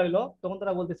কলম্বিয়ার খেলা হলো, তখন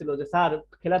তারা বলতেছিল যে স্যার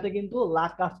খেলাতে কিন্তু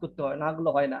লাখ কাজ করতে হয়, না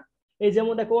গুলো হয় না। এই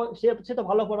যেমন দেখো, সে সে তো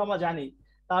ভালো করে আমরা জানি,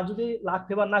 তার যদি লাখ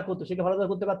ফেভার না করতো, সে কি ভালো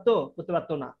করতে পারতো, করতে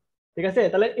পারতো না, ঠিক আছে।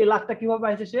 তাহলে এই লাখটা কিভাবে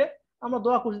পাইছে সে, আমরা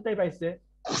দোয়া করছি তাই পাইছে,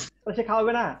 তাহলে সে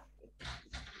খাওয়াবে না।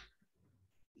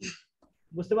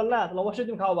 বুঝতে পারলা? তাহলে অবশ্যই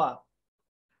তুমি খাওয়াবা,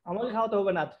 আমাকে খাওয়াতে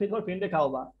হবে না, তুমি তোমার ফ্রেন্ডে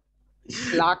খাওয়াবা।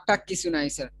 লাখ টাক কিছু নাই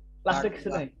স্যার। লাস্টে কিছু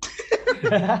নাই।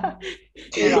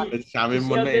 শামীম সে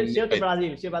মনে হয় হচ্ছে এমনি সে হচ্ছে খাইছে।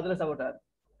 ব্রাজিল, সে ব্রাজিলের সাপোর্টার।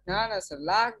 না না স্যার,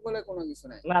 লাখ বলে কোনো কিছু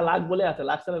নাই। না লাখ বলে আছে,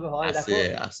 লাখ সালে হয়। আছে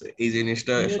দেখো আছে, এই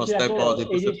জিনিসটা তুমি হচ্ছে সস্তায় দেখো পাওয়া এই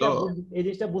যেতেছে জিনিসটা তো। এই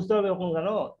জিনিসটা বুঝতে হবে কখন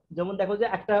জানো, যেমন দেখো যে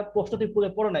একটা প্রশ্ন তুমি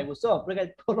পড়ো নাই, বুঝছো,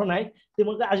 পড়ো নাই, তুমি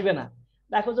মনে করো আসবে না,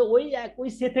 দেখো যে ওই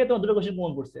সেট থেকে তোমার দুটো কোশ্চেন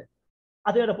মন পড়ছে, আর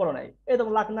তুমি এটা পড়ো নাই, এই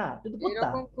তোমার লাখ না, তুমি তো পড়তা।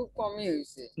 এরকম খুব কমই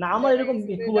হয়েছে, না আমার দেখা এরকম গেছে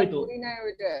যে খুব যা হইতো, করি নাই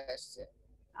ওইটা আসছে।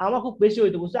 আমার খুব বেশি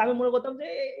হইতো, বুঝছো, আমি মনে করতাম যে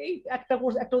এই একটা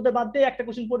কোর্স একটা ওদের বাদ দিয়ে একটা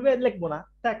কোশ্চেন পড়বে লিখবো না,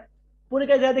 দেখ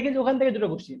পরীক্ষায় যা দেখি যে ওখান থেকে দুটো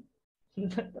কোশ্চেন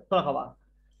তোরা খাবা।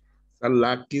 আর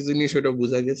লাখ কি জিনিস ওটা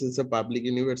বোঝা গেছে পাবলিক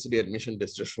ইউনিভার্সিটি অ্যাডমিশন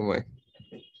টেস্টের সময়।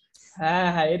 হ্যাঁ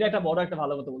হ্যাঁ, এটা একটা বড় একটা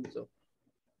ভালো কথা বলছো।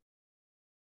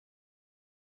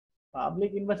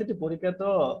 পাবলিক ইউনিভার্সিটি পরীক্ষা তো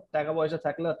টাকা পয়সা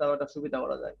থাকলে তাও একটা সুবিধা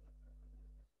করা যায়।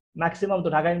 ম্যাক্সিমাম তো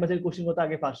ঢাকা ইউনিভার্সিটির কোশ্চেন তো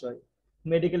আগে পাস হয়,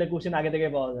 মেডিকেলের কোশ্চেন আগে থেকে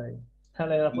পাওয়া যায়,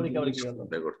 তাহলে এরা কি পরীক্ষা করে জিনিস কি হলো।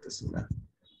 চিন্তা করতেছি না,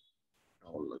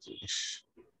 অন্য জিনিস।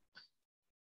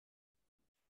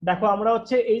 দেখো আমরা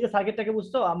হচ্ছে এই যে সার্কিটটাকে,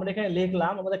 বুঝছো, আমরা এখানে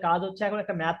লিখলাম, আমাদের কাজ হচ্ছে এখন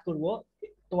একটা ম্যাথ করব,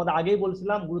 তোমাদের আগেই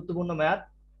বলছিলাম গুরুত্বপূর্ণ ম্যাথ,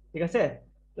 ঠিক আছে?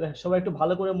 তাহলে সবাই একটু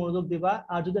ভালো করে মনোযোগ দিবা,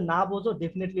 আর যদি না বোঝো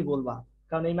ডেফিনেটলি বলবা,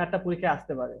 কারণ এই ম্যাথটা পরীক্ষায়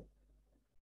আসতে পারে।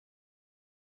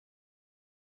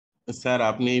 স্যার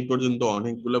আপনি এই পর্যন্ত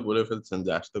অনেকগুলো বলে ফেলছেন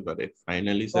যে আসতে পারে,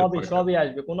 ফাইনালি স্যার সবই কয়টা? সবই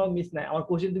আসবে, কোনো মিস নাই, আমার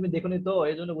কোশ্চেন তুমি দেখোনি তো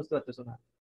এই জন্য বুঝতে পারতেছো না।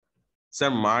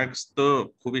 স্যার মার্কস তো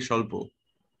খুবই স্বল্প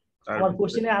তার আমার ভিতরে।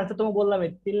 কোশ্চেনের আনসার তোমাকে বললাম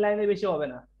 3 লাইনের বেশি হবে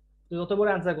না, তুমি যত বড়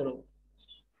আনসার করো।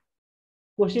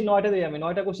 কোশ্চেন 9টা দেই, আমি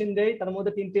 9টা কোশ্চেন দেই, তার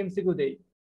মধ্যে 3টে এমসিকিউ দেই,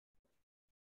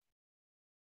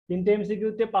 3টে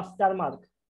এমসিকিউতে 4 মার্ক।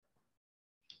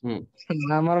 হুম।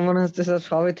 আমার মনে হচ্ছে স্যার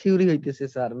সবে থিওরি হইতেছে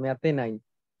স্যার, ম্যাথে নাই।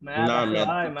 ম্যাথ না আছে ম্যাথ,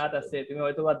 ভাই, ম্যাথ আছে, তুমি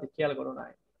হয়তো বা খেয়াল করো না।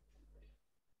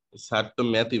 স্যার তো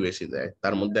ম্যাথই বেশি দেয়,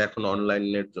 তার মধ্যে এখন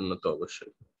অনলাইনের জন্য তো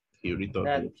অবশ্যই থিওরি তো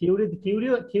হ্যাঁ, হবে। থিওরি থিওরি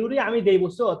থিওরি আমি দেই,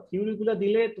 বুঝছো, থিওরি গুলো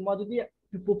দিলে তোমার যদি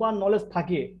প্রপার নলেজ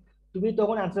থাকে তুমি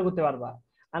তখন অ্যান্সার করতে পারবা,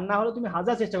 আর না হলে তুমি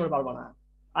হাজার চেষ্টা করে পারবা না,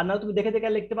 আর না হলে তুমি দেখে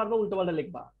দেখে লিখতে পারবা, উল্টো পাল্টা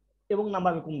লিখবা, এবং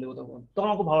নাম্বার আমি কম দেবো, তখন তখন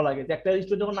আমার খুব ভালো লাগে যে একটা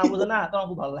স্টুডেন্ট যখন না বোঝে না, তখন আমার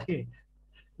খুব ভালো লাগে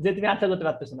যে তুমি অ্যান্সার করতে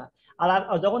পারতেছো না। আর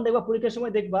যখন দেখবা পরীক্ষার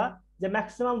সময় দেখবা যে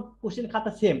ম্যাক্সিমাম কোশ্চেন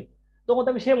খাতা সেম, তখন তো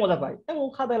আমি সে মজা পাই, এবং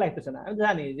খাতায় লাগতেছে না, আমি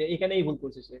জানি যে এখানে এই ভুল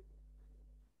করছে সে,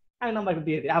 আমি নাম্বার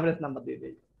দিয়ে দিই, অ্যাভারেজ নাম্বার দিয়ে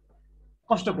দিই,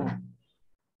 কষ্ট কম।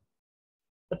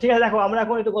 তো ঠিক আছে, দেখো আমরা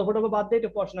এখন একটু গল্প টল্প বাদ দিয়ে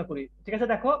একটু পড়াশোনা করি, ঠিক আছে?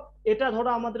 দেখো এটা ধরো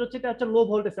আমাদের হচ্ছে, এটা হচ্ছে লো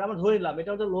ভোল্টেজ, আমরা ধরে নিলাম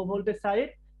এটা হচ্ছে লো ভোল্টেজ সাইড,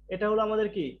 এটা হলো আমাদের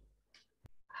কি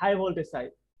হাই ভোল্টেজ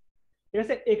সাইড, ঠিক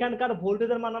আছে? এখানকার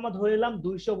ভোল্টেজের মান আমরা ধরে নিলাম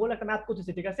 200 ভোল্ট, একটা ম্যাথ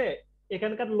করতেছি, ঠিক আছে?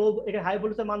 এখানকার এখানে হাই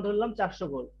ভোল্টেজের মান ধরে নিলাম 400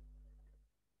 ভোল্ট।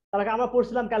 তার আগে আমরা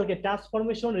পড়ছিলাম কালকে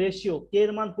ট্রান্সফরমেশন রেশিও, কে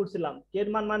এর মান পড়ছিলাম, কে এর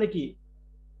মান মানে কি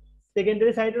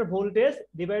সেকেন্ডারি সাইডের ভোল্টেজ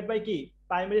ডিভাইড বাই কি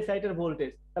প্রাইমারি সাইডের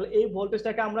ভোল্টেজ। তাহলে এই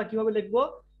ভোল্টেজটাকে আমরা কিভাবে লিখবো,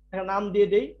 একটা নাম দিয়ে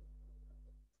দেই,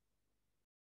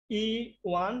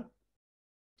 E1,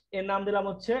 এর নাম দিলাম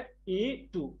হচ্ছে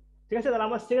E2, ঠিক আছে? তাহলে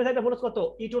আমার সেকেন্ড সাইডের ভোল্টেজ কত,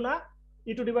 E2 না,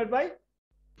 E2 divide by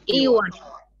E1। E1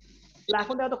 তাহলে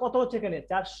এখন দেখো কত হচ্ছে, এখানে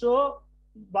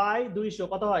 400/200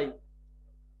 কত হয়,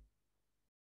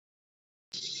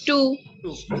 2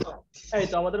 2। এই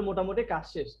তো আমাদের মোটামুটি কাজ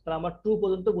শেষ, তাহলে আমরা 2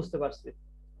 পর্যন্ত বুঝতে পারছি।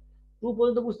 2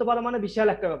 পর্যন্ত বুঝতে পারা মানে বিশাল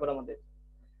একটা ব্যাপার আমাদের,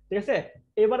 ঠিক আছে?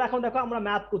 এবার এখন দেখো আমরা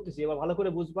ম্যাথ করতেছি, এবার ভালো করে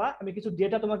বুঝবা, আমি কিছু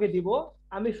ডেটা তোমাকে দিব,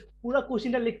 আমি পুরো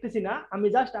কোশ্চেনটা লিখতেছি না,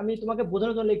 আমি তোমাকে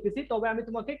বোঝানোর জন্য লিখতেছি, তবে আমি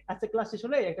তোমাকে আজকে ক্লাস শেষ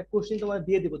হলে একটা কোশ্চেন তোমাকে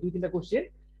দিয়ে দিব, 2-3টা কোশ্চেন,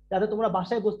 যাতে তোমরা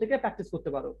বাসায় বসে থেকে প্র্যাকটিস করতে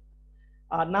পারো,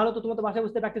 আর না হলে তো তোমরা তো বাসায়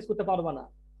বসে প্র্যাকটিস করতে পারবা না,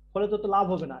 ফলে তো লাভ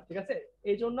হবে না, ঠিক আছে?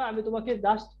 এই জন্য আমি তোমাকে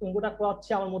জাস্ট অঙ্কটা করাচ্ছি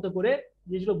আমার মতো করে,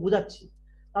 জিনিসগুলো বুঝাচ্ছি,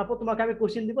 তারপর তোমাকে আমি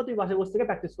কোশ্চেন দিব, তুমি বাসায় বসে থেকে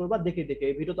প্র্যাকটিস করবা দেখে দেখে,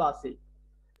 এই ভিডিও তো আছেই।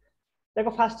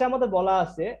 দেখো ফার্স্টে আমাদের বলা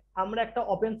আছে আমরা একটা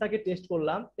ওপেন সার্কিট টেস্ট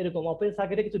করলাম, এরকম ওপেন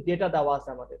সার্কিটে কিছু ডেটা দেওয়া আছে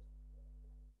আমাদের,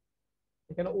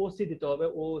 এখানে ওসি দিতে হবে,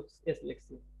 ও এস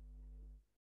লিখছি,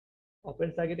 ওপেন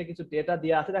সার্কিটে কিছু ডেটা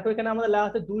দেওয়া আছে। দেখো এখানে আমাদের লেখা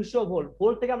আছে 200 ভোল্ট,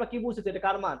 ভোল্ট থেকে আমরা কি বুঝতেছি এটা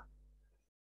কার মান,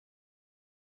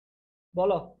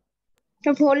 বলো?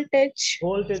 ভোল্টেজ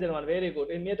ভোল্টেজের মান, ভেরি গুড,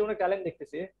 এই নিয়ে তো অনেক ট্যালেন্ট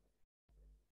দেখতেছি।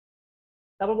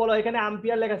 তারপর বলো এখানে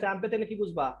অ্যাম্পিয়ার লেখা আছে, অ্যাম্পিয়ার থেকে কি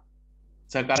বুঝবা,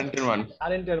 স্যার কারেন্টের মান,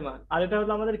 কারেন্টের মান, আর এটা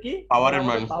হলো আমাদের কি পাওয়ারের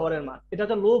মান। পাওয়ারের মান। এটা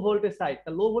হচ্ছে low voltage side,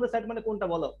 low voltage side মানে কোনটা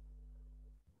বলো,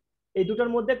 এই দুটোর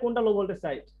মধ্যে কোনটা low voltage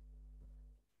side?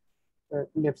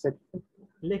 Left side.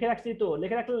 লিখে রাখছি তো,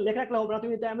 লিখে রাখলে হবে না,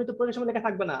 তুমি আমি তো পরীক্ষার সময় লেখা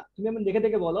থাকবে না, তুমি আমি দেখে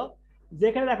দেখে বলো,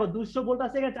 যেখানে দেখো 200 ভোল্ট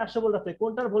আছে, এখানে 400 ভোল্ট আছে,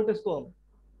 কোনটার ভোল্টেজ কম,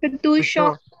 200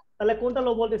 তাহলে কোনটা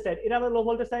লো ভোল্টেজ সাইড, এটা আমাদের লো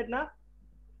ভোল্টেজ সাইড না?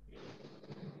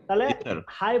 তাহলে জি স্যার।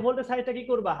 হাই ভোল্টেজ সাইডটা কি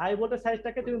করবা, হাই ভোল্টেজ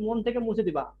সাইডটাকে তুমি মন থেকে মুছে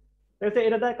দিবা, ঠিক আছে?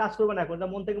 এটা দ্বারা কাজ করবে না, এখন এটা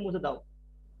মন থেকে মুছে দাও,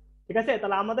 ঠিক আছে,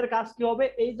 তাহলে আমাদের কাজ কি হবে,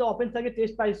 এই যে ওপেন সার্কিট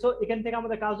টেস্ট পাইছো এখান থেকে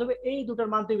আমাদের কাজ হবে এই দুটোর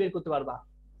মান তুমি বের করতে পারবা।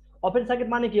 ওপেন সার্কিট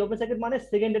মানে কি, ওপেন সার্কিট মানে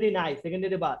সেকেন্ডারি নাই,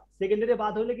 সেকেন্ডারি বাদ, সেকেন্ডারি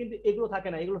বাদ হলে কিন্তু এগুলো থাকে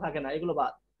না, এগুলো থাকে না, এগুলো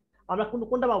বাদ। আমরা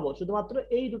কোনটা পাবো, শুধুমাত্র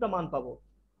এই দুটো মান পাবো,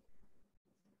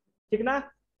 ঠিক না?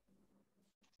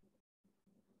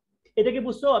 এটা কি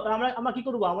বুঝছো? তাহলে আমরা আমরা কি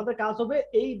করব, আমাদের কাজ হবে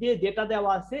এই যে ডেটা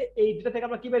দেওয়া আছে এই ডেটা থেকে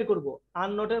আমরা কি বের করব, আর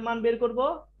নটের মান বের করব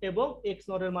এবং এক্স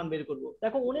নটের মান বের করব।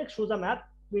 দেখো অনেক সোজা ম্যাথ,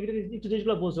 একটু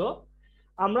জিনিসগুলো বোঝো।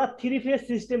 আমরা 3 ফেজ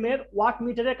সিস্টেমের ওয়াট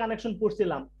মিটারের কানেকশন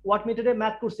পড়ছিলাম, ওয়াট মিটারের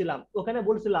ম্যাথ করছিলাম, ওখানে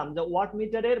বলছিলাম যে ওয়াট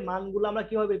মিটারের মানগুলো আমরা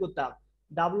কিভাবে বের করতাম।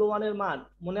 W1 এর মান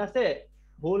মনে আছে,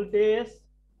 ভোল্টেজ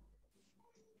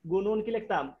গুণন কি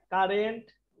লিখতাম, কারেন্ট,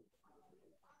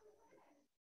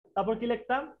 তারপর কি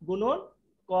লিখতাম, গুণন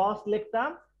কস লিখতাম,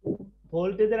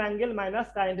 ভোল্টেজের অ্যাঙ্গেল মাইনাস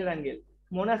কারেন্টের অ্যাঙ্গেল।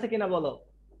 মনে আছে কিনা বলো,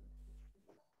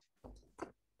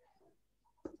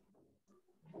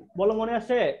 বলো মনে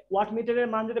আছে? ওয়াট মিটারের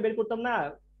মান যেটা বের করতাম না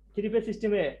 3 ফেজ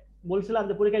সিস্টেমে, বলছিলাম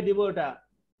যে পরীক্ষায় দিব ওটা,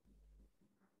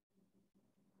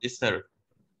 জি স্যার।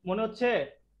 মনে হচ্ছে?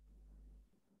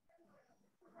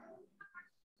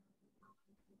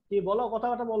 কি বলো,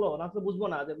 কথাটা বলো, না তো বুঝবো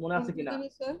না যে মনে আছে কিনা।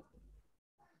 স্যার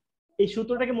এই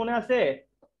সূত্রটা কি মনে আছে?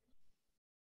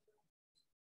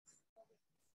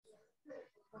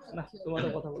 না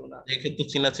তোমাদের কথা বলো না। দেখে তো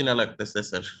চিনা চিনা লাগতেছে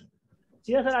স্যার।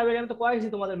 ঠিক আছে স্যার, আমি তো কয়েছি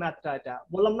তোমাদের ম্যাথটা, এটা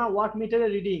বললাম না ওয়াট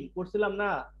মিটারের রিডিং করছিলাম না,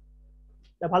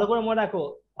 তা ভালো করে মনে রাখো।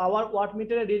 পাওয়ার ওয়াট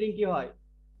মিটারের রিডিং কি হয়,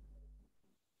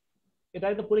 এটা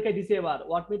তো পরীক্ষায় দিছে এবার।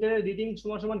 ওয়াট মিটারের রিডিং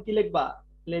সমান সমান কি লিখবা,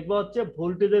 লিখবা হচ্ছে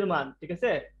ভোল্টেজের মান, ঠিক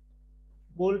আছে,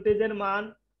 ভোল্টেজের মান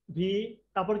ভি,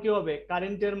 তারপর কি হবে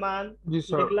কারেন্টের মান জি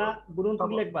স্যার লিখলা, গুণন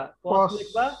কি লিখবা কস cos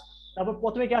লিখবা, তারপর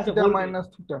প্রথমে কি আছে থিটা ভোল্টেজ। মাইনাস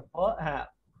থিটা হ্যাঁ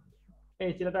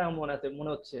এই ছেলেটা আমার মনে আছে,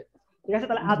 মনে হচ্ছে। ঠিক আছে,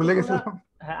 তাহলে ভুলে এতগুলা, গেছিলাম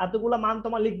হ্যাঁ এতগুলা মান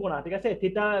তোমার লিখবো না, ঠিক আছে,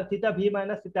 theta theta V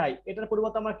minus theta I, এটার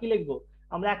পরিবর্তে আমরা কি লিখবো,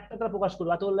 আমরা একটা দ্বারা প্রকাশ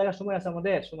করবো, এত লেখার সময় আছে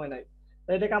আমাদের, সময় নাই,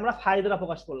 তাই এটাকে আমরা ফাই দ্বারা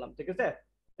প্রকাশ করলাম, ঠিক আছে,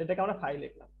 এটাকে আমরা ফাই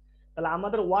লিখলাম। তাহলে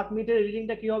আমাদের ওয়াট মিটারের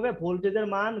রিডিংটা কি হবে, ভোল্টেজের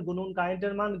মান গুণন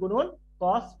কারেন্টের মান গুণন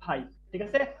কস ফাই, ঠিক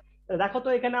আছে। তাহলে দেখো তো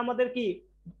এখানে আমাদের কি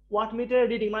ওয়াট মিটারের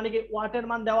রিডিং মানে কি, ওয়াটের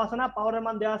মান দেওয়া আছে না, পাওয়ারের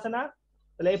মান দেওয়া আছে না,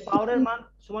 তাহলে এই পাওয়ারের মান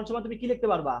সমান সমান তুমি কি লিখতে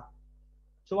পারবা,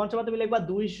 সমান সমান তুমি লিখবা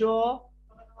 200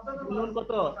 গুণন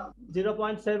কত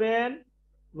 0.7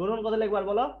 গুণন কত লিখবার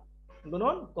বলো,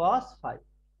 গুণন cos 5।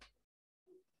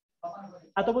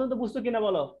 এত পর্যন্ত বুঝছো কিনা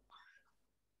বলো?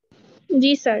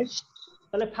 জি স্যার।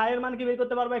 তাহলে ফাই এর মান কি বের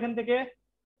করতে পারবো এখান থেকে,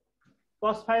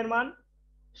 cos 5 এর মান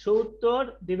 70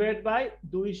 ডিভাইড বাই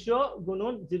 200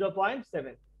 গুণন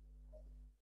 0.7।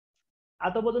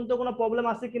 এত পর্যন্ত কোনো প্রবলেম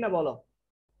আছে কিনা বলো?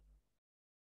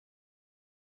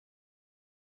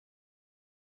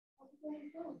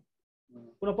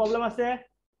 কোনো প্রবলেম আছে?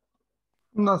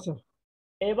 না স্যার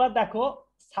এবার দেখো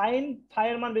সাইন ফাই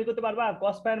এর মান বের করতে পারবা,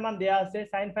 cos ফাই এর মান দেয়া আছে,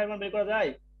 সাইন ফাই এর মান বের করা যায়,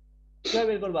 কিভাবে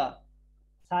বের করবা,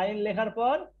 সাইন লেখার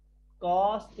পর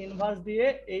cos ইনভার্স দিয়ে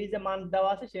এই যে মান দেওয়া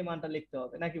আছে সেই মানটা লিখতে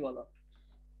হবে, নাকি বলো?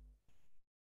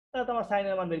 তাহলে তোমার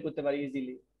সাইনের মান বের করতে পারি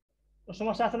ইজিলি,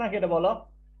 সমস্যা আছে নাকি এটা বলো?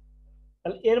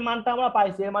 তাহলে এর মানটা আমরা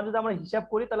পাইছি, এর মান যদি আমরা হিসাব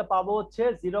করি তাহলে পাবো হচ্ছে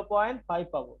 0.5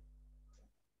 পাবো,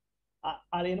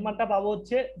 আর এর মানটা পাবো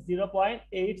হচ্ছে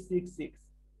 0.866,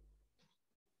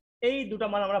 এই দুটো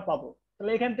মান আমরা পাবো।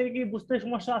 তাহলে এখান থেকে কি বুঝতে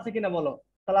সমস্যা আছে কিনা বলো?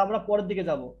 তাহলে আমরা পরের দিকে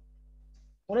যাব,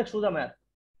 অনেক সোজা ম্যাথ,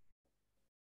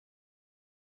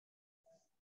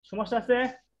 সমস্যা আছে?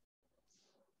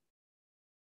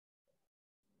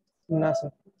 না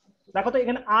স্যার দেখো তো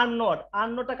এখানে আর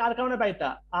নটটা কার কারণে পাইতা,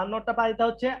 আর নটটা পাইতা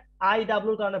হচ্ছে আই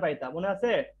ডাব্লিউর কারণে পাইতা, মনে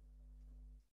আছে?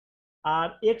 আর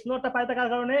এক্স নটটা পাইতা কার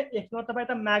কারণে, এক্স নটটা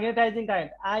পাইতা ম্যাগনেটাইজিং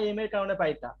কারেন্ট আই এম এর কারণে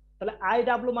পাইতা। তাহলে আই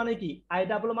ডাব্লিউ মানে কি, আই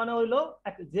ডাব্লিউ মানে হইলো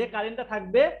যে কারেন্টটা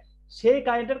থাকবে সেই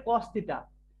কারেন্টের কস থিটা,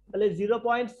 তাহলে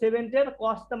 0.7 এর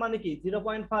কসটা মানে কি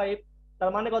 0.5, তার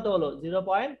মানে কত হলো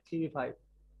 0.35।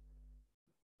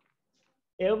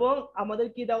 এবং আমাদের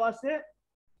কি দেওয়া আছে,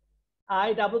 আই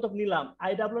ডাব্লিউ তো নিলাম,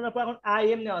 আই ডাব্লিউ নেওয়ার পর এখন আই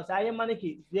এম নেওয়া আছে, আই এম মানে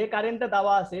কি যে কারেন্টটা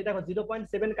দেওয়া আছে, দেখো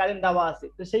 0.7 কারেন্ট দেওয়া আছে,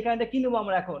 তো সেই কারেন্টটা কি নেবো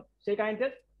আমরা এখন, সেই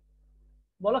কারেন্টের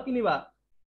বলো কি নিবা,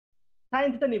 সাইন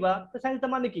থিটা নিবা, তো সাইন থিটা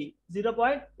মানে কি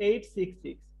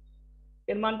 0.866,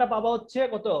 এর মানটা পাবা হচ্ছে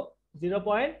কত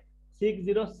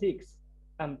 0.606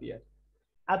 অ্যাম্পিয়ার।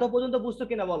 এত পর্যন্ত বুঝছো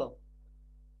কিনা বলো?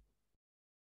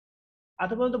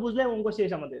 এত পর্যন্ত বুঝলে অঙ্ক শেষ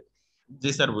আমাদের। জি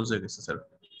স্যার, বুঝে গেছি স্যার।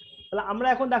 তাহলে আমরা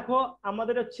এখন দেখো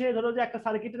আমাদের হচ্ছে ধরো যে একটা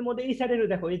সার্কিটের মধ্যে এই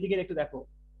সাইডে দেখো, এই দিকে একটু দেখো,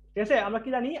 ঠিক আছে, আমরা কি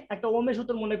জানি একটা ওহমের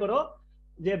সূত্র মনে করো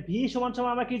যে ভি সমান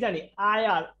সমান আমরা কি জানি আই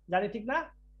আর জানি, ঠিক না?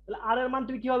 তাহলে আর এর মান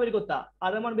তুমি কিভাবে বের করতা,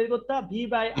 আর এর মান বের করতা ভি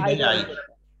বাই আই।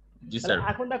 জি তাহলে স্যার।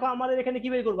 এখন দেখো আমাদের এখানে কি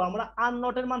বের করবো, আমরা আর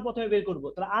নটের মান প্রথমে বের করবো,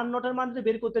 তাহলে আর নটের মান যদি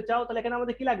বের করতে চাও তাহলে এখানে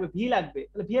আমাদের কি লাগবে, ভি লাগবে,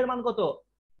 তাহলে ভি এর মান কত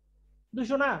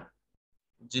 200 না,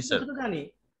 জি স্যার। তো জানি।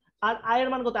 আর আই এর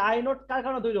মান কত? আই নট কার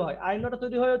কারণে তৈরি হয়? আই নট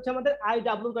তৈরি হয় হচ্ছে আমাদের আই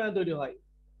ডাব্লিউর কারণে তৈরি হয়।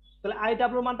 তাহলে আই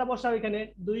ডাব্লিউর মানটা বসাও এখানে,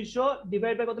 200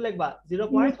 ডিভাইড বাই কত লিখবা?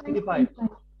 0.35।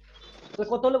 তাহলে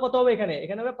কত হলে কত হবে এখানে?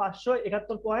 এখানে হবে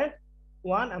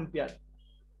 571.1 অ্যাম্পিয়ার।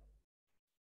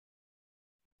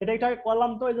 এটা একটু আগে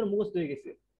করলাম তো, এই জন্য মুখস্থ হয়ে গেছে।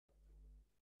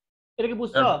 এটা কি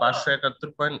বুঝছো?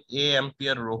 571 এ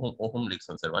অ্যাম্পিয়ার ওহম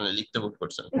লিখছেন স্যার, মানে লিখতে ভুল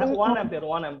করছেন। হ্যাঁ, 1 অ্যাম্পিয়ার,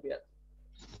 1 অ্যাম্পিয়ার।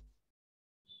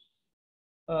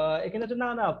 এখানে তো না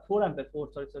না 4 ampere, 4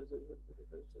 sorry sorry sorry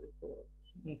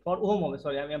 4 ohm হবে,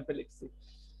 সরি আমি অ্যাম্পিয়ার লিখছি,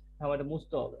 আমার এটা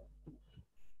মুছতে হবে।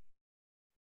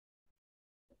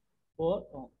 4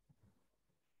 ওহম।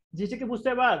 জিসি কি বুঝতে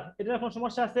এবার? এটা কোনো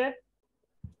সমস্যা আছে?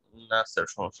 না স্যার,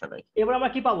 সমস্যা নাই। এবার আমরা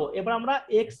কি পাবো? এবার আমরা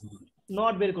এক্স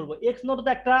নট বের করবো। এক্স নট তো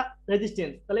একটা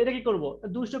রেজিস্ট্যান্স, তাহলে এটা কি করবো?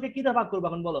 200 কে কি দ্বারা ভাগ করবো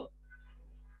এখন বলো?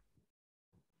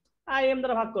 আই এম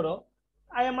দ্বারা ভাগ করো।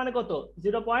 আই এম মানে কত?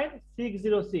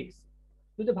 0.606।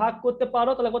 যদি ভাগ করতে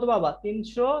পারো তাহলে কত পাবা?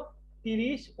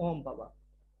 330 ওহম পাবা।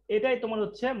 এটাই তোমার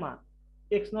হচ্ছে মান,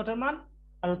 এক্স নটের মান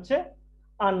আর হচ্ছে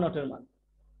আর নটের মান।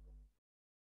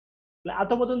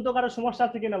 এত পর্যন্ত কারো সমস্যা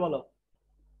আছে কিনা বলো?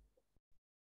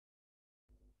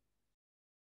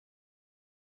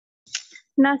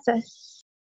 না স্যার।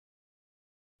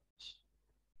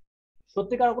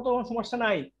 সত্যিকার কোনো সমস্যা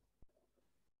নাই?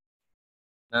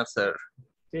 না স্যার।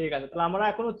 ঠিক আছে, তাহলে আমরা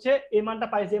এখন হচ্ছে এই মানটা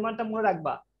পাইছি, এই মানটা মনে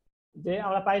রাখবা যে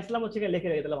আমরা পাইছিলাম হচ্ছে লিখে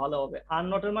রেখে, তাহলে ভালো হবে। আর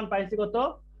নটের মান পাইছি কত?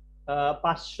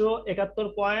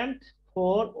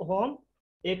 571.4 ওহম।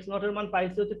 এক্স নটের মান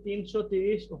পাইছি হচ্ছে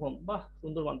 330 ওহম। বাহ,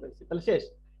 সুন্দর মান পাইছি, তাহলে শেষ।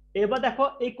 এবার দেখো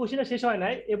এই কোশ্চেনটা শেষ হয়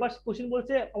নাই। এবার কোশ্চেন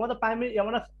বলছে আমাদের প্রাইমারি,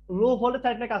 আমরা লো ভোল্টেজ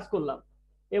সাইড নিয়ে কাজ করলাম,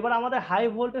 এবার আমাদের হাই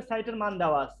ভোল্টেজ সাইডের মান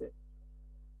দেওয়া আছে।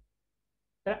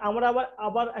 আমরা আবার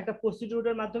আবার একটা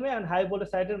প্রসিডিউরের মাধ্যমে হাই ভোল্টেজ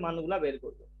সাইডের মানগুলা বের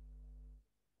করবো।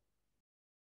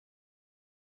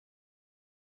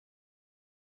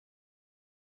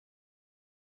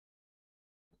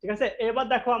 ঠিক আছে, এবার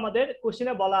দেখো আমাদের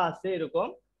কোশ্চেনে বলা আছে এরকম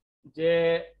যে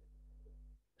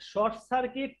শর্ট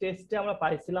সার্কিট টেস্টে আমরা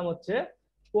পাইছিলাম হচ্ছে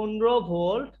 15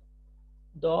 ভোল্ট,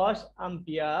 10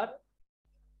 অ্যাম্পিয়ার,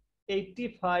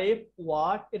 85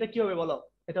 ওয়াট। এটা কি হবে বলো?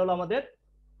 এটা হলো আমাদের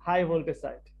হাই ভোল্টেজ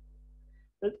সাইড।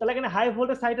 তাহলে এখানে হাই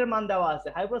ভোল্টেজ সাইডের মান দেওয়া আছে।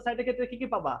 হাই ভোল্টেজ সাইডের ক্ষেত্রে কি কি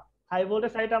পাবা? হাই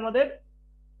ভোল্টেজ সাইড আমাদের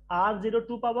R02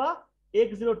 পাবা,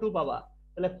 X02 পাবা।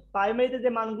 তাহলে প্রাইমারিতে যে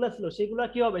মানগুলো ছিল সেগুলো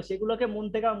কি হবে? সেগুলোকে মন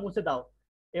থেকে মুছে দাও।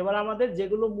 এবার আমাদের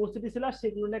যেগুলো মুছে দিছিল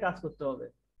সেগুলো নিয়ে কাজ করতে হবে।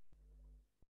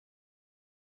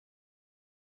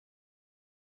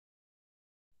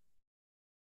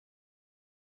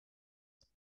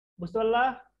 বুঝতে পারলা?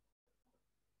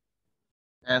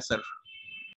 হ্যাঁ স্যার।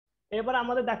 এবার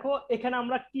আমাদের দেখো এখানে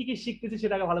আমরা কি কি শিখতেছি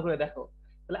সেটাকে ভালো করে দেখো।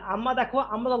 তাহলে আমরা দেখো,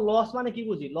 আমরা লস মানে কি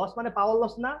বুঝি? লস মানে পাওয়ার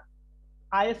লস না?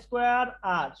 আই স্কোয়ার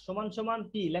আর সমান সমান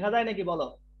পি লেখা যায় নাকি বলো?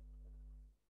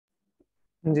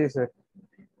 জি স্যার।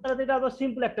 তাহলে এটা তো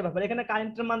সিম্পল একটা ব্যাপার। এখানে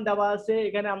কারেন্টের মান দেওয়া আছে,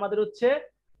 এখানে আমাদের হচ্ছে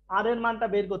আর এর মানটা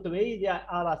বের করতে হবে। এই যে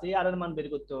আর আছে, এই আর এর মান বের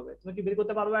করতে হবে। তুমি কি বের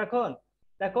করতে পারবে এখন?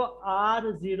 দেখো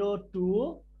R02,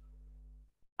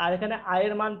 আর এখানে আই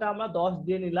এর মানটা আমরা 10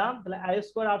 দিয়ে নিলাম, তাহলে আই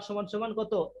স্কোয়ার আর সমান সমান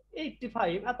কত?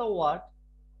 85 এত ওয়াট।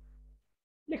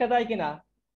 লেখা যায় কিনা?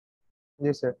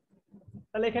 জি স্যার।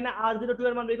 তাহলে এখানে R02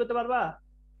 এর মান বের করতে পারবা?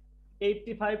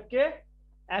 85 কে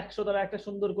 100 দ্বারা একটা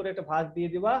সুন্দর করে একটা ভাগ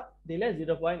দিয়ে দিবা, দিলে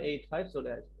 0.85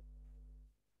 চলে আসবে।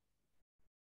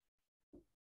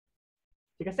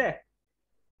 ঠিক আছে,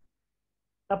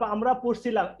 তারপর আমরা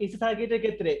পড়ছিলাম এসি সার্কিটের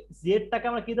ক্ষেত্রে জেডটাকে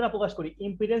আমরা কি দ্বারা প্রকাশ করি?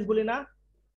 ইম্পিডেন্স বলি না?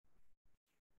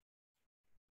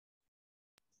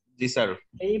 জি স্যার।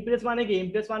 এই ইম্পিডেন্স মানে কি?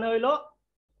 ইম্পিডেন্স মানে হইলো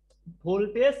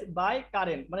ভোল্টেজ বাই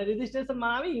কারেন্ট, মানে রেজিস্ট্যান্সের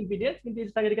মান আমি ইম্পিডেন্স, কিন্তু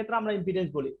এসি সার্কিটের ক্ষেত্রে আমরা ইম্পিডেন্স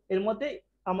বলি। এর মধ্যে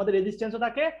আমাদের রেজিস্ট্যান্সও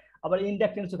থাকে আবার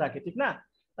ইন্ডাকটেন্সও থাকে, ঠিক না?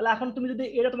 তাহলে এখন তুমি যদি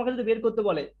এটা তোমাকে যদি বের করতে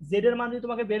বলে, জেড এর মান যদি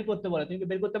তোমাকে বের করতে বলে, তুমি কি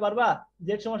বের করতে পারবা?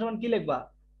 জেড সমান সমান কি লিখবা?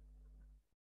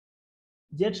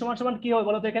 জেড সমান সমান কি হবে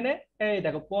বলো তো এখানে? এই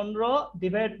দেখো 15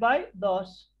 ডিভাইড বাই 10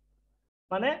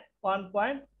 মানে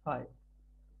 1.5।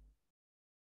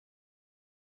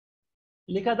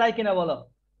 লেখা যায় কিনা বলো?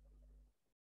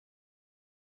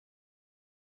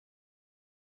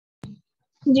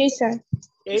 জি স্যার।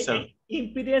 এই স্যার।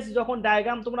 ইম্পিডেন্স যখন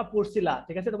ডায়াগ্রাম তোমরা পড়ছিলা,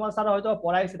 ঠিক আছে, তোমার স্যার হয়তো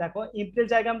পড়াইছে, দেখো ইম্পিডেন্স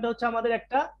ডায়াগ্রামটা হচ্ছে আমাদের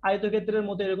একটা আয়তক্ষেত্রের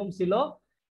মতো এরকম ছিল।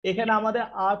 এখানে আমাদের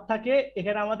আর থাকে,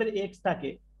 এখানে আমাদের এক্স থাকে,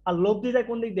 আর লব্ধি যায়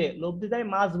কোন দিক দিয়ে? লব্ধি যায়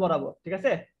মাঝ বরাবর, ঠিক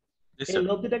আছে? জি এই স্যার।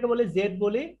 লব্ধিটাকে বলি জেড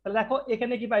বলি। তাহলে দেখো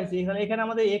এখানে কি পাইছি? এখানে এখানে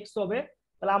আমাদের এক্স হবে।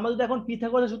 তাহলে আমরা যদি এখন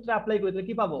পিথাগোরাসের সূত্র অ্যাপ্লাই করি তাহলে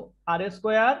কি পাবো? আর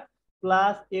স্কোয়ার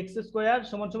প্লাস এক্স স্কোয়ার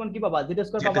সমান সমান কি পাবা? জেড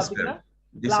স্কোয়ার জেড পাবা, ঠিক স্কয়ার। না?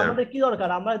 জি তাহলে স্যার। আমাদের কি দরকার?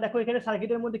 আমরা দেখো এখানে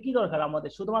সার্কিটের মধ্যে কি দরকার?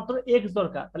 আমাদের শুধুমাত্র এক্স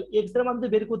দরকার। তাহলে এক্স এর মান যদি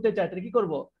বের করতে চাই তাহলে কি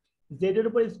করব? জেড এর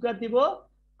উপর স্কোয়ার দিব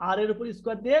আর এর উপর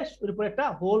স্কোয়ার দিয়ে ওর উপর একটা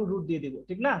হোল রুট দিয়ে দিব,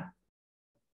 ঠিক না?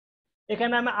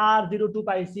 এখানে আমি r02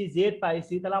 পাইছি, z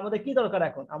পাইছি, তাহলে আমাদের কি দরকার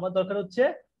এখন? আমার দরকার হচ্ছে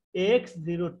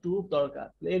x02 দরকার।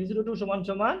 x02 সমান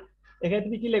সমান এখানে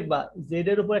তুমি কি লিখবা, z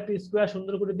এর উপর একটা স্কোয়ার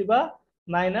সুন্দর করে দিবা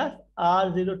মাইনাস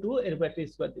r02 এর উপর একটা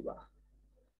স্কোয়ার দিবা।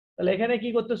 তাহলে এখানে কি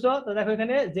করতেছো? তো দেখো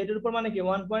এখানে z এর উপর মানে কি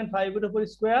 1.5 এর উপর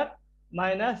স্কোয়ার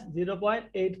মাইনাস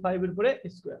 0.85 এর উপরে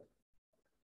স্কোয়ার।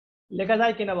 লেখা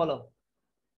যায় কিনা বলো?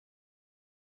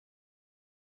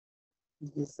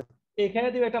 জি স্যার। এখানে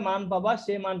তুমি একটা মান পাবা,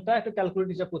 সেই মানটা একটু ক্যালকুলেট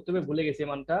হিসাব করতে হবে, ভুলে গেছি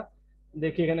মানটা,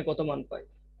 দেখি এখানে কত মান পাই।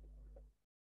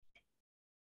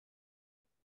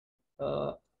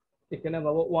 এখানে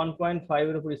পাবো 1.5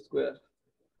 এর উপর স্কোয়ার।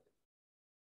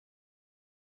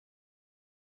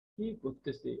 কি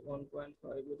করতেছি,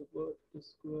 1.5 এর উপর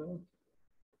স্কোয়ার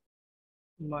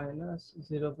মাইনাস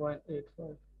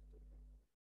 0.85,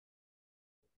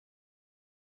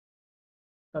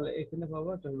 তাহলে এখানে পাবো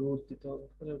একটা রুট দিতে হবে,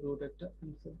 তাহলে রুট একটা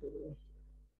ইনসার্ট দেবো।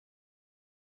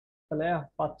 তাহলে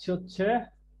পাচ্ছি হচ্ছে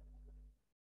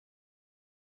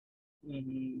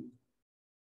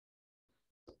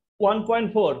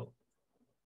 1.4।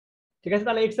 ঠিক আছে,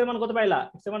 তাহলে এক্স এর মান কত পাইলা?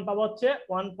 এক্স এর মান পাবো হচ্ছে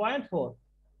 1.4।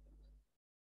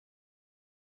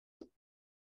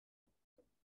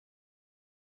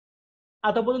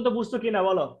 এত পর্যন্ত বুঝছো কিনা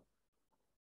বলো?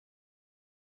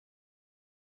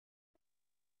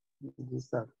 জি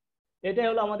স্যার। এটাই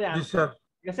হলো আমাদের জি অ্যান্সার। স্যার।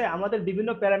 ঠিক আছে, আমাদের বিভিন্ন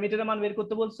প্যারামিটারের মান বের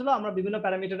করতে বলছিল, আমরা বিভিন্ন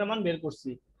প্যারামিটারের মান বের করছি।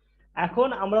 এখন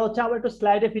আমরা হচ্ছে আবার একটু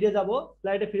স্লাইডে ফিরে যাব,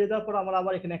 স্লাইডে ফিরে যাওয়ার পর আমরা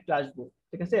আবার এখানে একটু আসবো,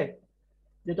 ঠিক আছে,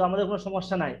 যেহেতু আমাদের কোনো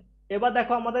সমস্যা নাই। এবার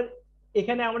দেখো আমাদের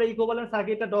এখানে আমরা ইকুইভ্যালেন্ট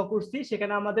সার্কিটটা ড্র করছি,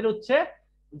 সেখানে আমাদের হচ্ছে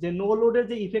যে নো লোডের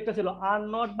যে ইফেক্টটা ছিল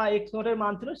r0 বা x0 এর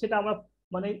মান ছিল, সেটা আমরা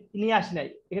মানে নিয়ে আসি নাই,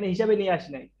 এখানে হিসাবে নিয়ে আসি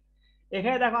নাই।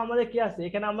 এখানে দেখো আমাদের কি আছে,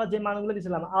 এখানে আমরা যে মানগুলো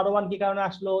দিয়েছিলাম r1 কি কারণে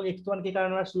আসলো, x1 কি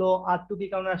কারণে আসলো, r2 কি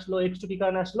কারণে আসলো, x2 কি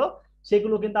কারণে আসলো,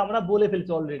 সেগুলো কিন্তু আমরা বলে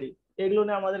ফেলছি অলরেডি, এগুলো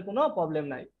নিয়ে আমাদের কোনো প্রবলেম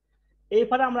নাই।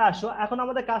 এইবারে আমরা আসো, এখন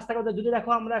আমাদের কাজ থাকে যদি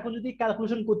দেখো আমরা এখন যদি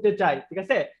ক্যালকুলেশন করতে চাই, ঠিক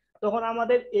আছে, তখন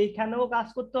আমাদের এইখানেও কাজ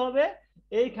করতে হবে,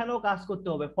 এইখানেও কাজ করতে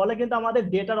হবে, ফলে কিন্তু আমাদের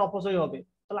ডেটার অপচয় হবে।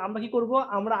 তাহলে আমরা কি করব,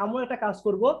 আমরা এমন একটা কাজ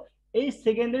করব, এই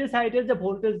সেকেন্ডারি সাইডের যে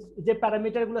ভোল্টেজ যে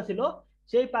প্যারামিটার গুলো ছিল,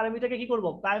 সেই প্যারামিটারকে কি করব,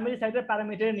 প্রাইমারি সাইডের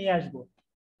প্যারামিটারে নিয়ে আসবো।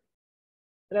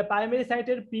 তাহলে প্রাইমারি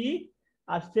সাইডের পি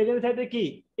আর সেকেন্ডারি সাইডের কি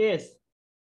এস,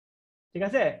 ঠিক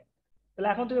আছে। তাহলে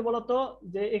এখন তুমি বলো তো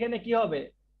যে এখানে কি হবে,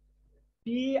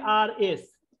 পি আর এস,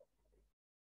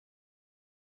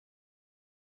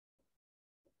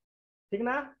 ঠিক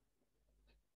না?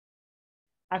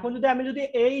 এখন যদি আমি যদি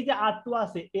এই যে r2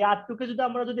 আছে, এই r2 কে যদি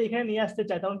আমরা যদি এখানে নিয়ে আসতে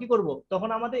চাই, তখন কি করব, তখন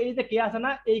আমাদের এই যে কে আছে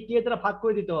না, এই কে দ্বারা ভাগ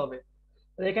করে দিতে হবে।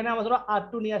 এখানে আমরা ধরো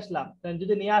r2 নিয়ে আসলাম,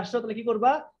 যদি নিয়ে আসছো তাহলে কি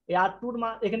করবা, এই r2 এর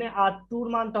মান, এখানে r2 এর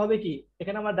মানটা হবে কি,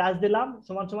 এখানে আমরা ড্যাশ দিলাম,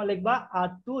 সমান সমান লিখবা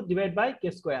r2 divide by k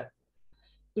square.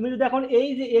 তুমি যদি এখন এই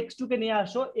যে x2 কে নিয়ে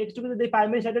আসো, x2 কে যদি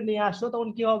প্রাইমারি সাইডে নিয়ে আসো, তখন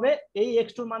কি হবে, এই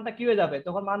x2 এর মানটা কি হয়ে যাবে,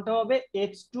 তখন মানটা হবে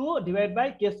x2 divide by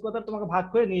k square, তোমাকে ভাগ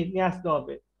করে নিয়ে আসতে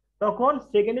হবে। তখন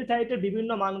সেকেন্ডারি সাইডের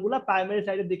বিভিন্ন মানগুলা প্রাইমারি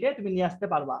সাইডের দিকে তুমি নিয়ে আসতে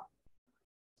পারবা।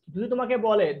 যদি তোমাকে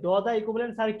বলে draw the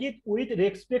equivalent circuit with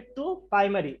respect to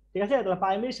primary, ঠিক আছে, তাহলে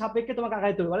প্রাইমারি সাপেক্ষে তোমাকে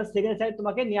আগাইতে হবে, মানে সেকেন্ড সাইড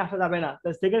তোমাকে নিয়ে আসা যাবে না।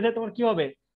 তাহলে সেকেন্ড সাইড তোমার কি হবে,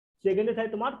 সেকেন্ডারি সাইড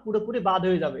তোমার পুরোপুরি বাদ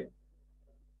হয়ে যাবে।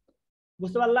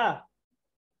 বুঝতে পারলা?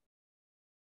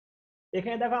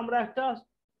 এখানে দেখো আমরা একটা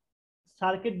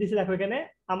সার্কিট দিছি, দেখো এখানে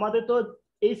আমাদের তো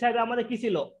এই সাইডে আমাদের কি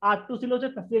ছিল, r2 ছিল হচ্ছে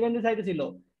সেকেন্ডারি সাইডে ছিল,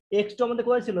 x2 আমাদের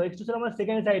কোথায় ছিল, x2 ছিল আমাদের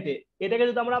সেকেন্ডারি সাইডে। এটাকে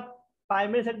যদি আমরা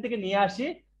প্রাইমারি সাইড থেকে নিয়ে আসি,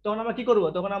 তখন আমরা কি করব,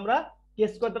 তখন আমরা k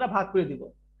স্কয়ার দ্বারা ভাগ করে দিব।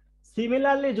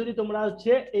 সিমিলারলি যদি তোমরা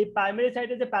হচ্ছে এই প্রাইমারি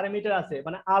সাইডে যে প্যারামিটার আছে,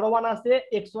 মানে r1 আছে,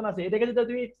 x1 আছে, এটাকে যদি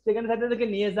তুমি সেকেন্ড সাইডে থেকে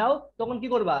নিয়ে যাও, তখন কি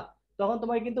করবা, তখন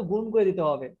তোমাকে কিন্তু গুণ করে দিতে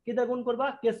হবে। কি দ্বারা গুণ করবা,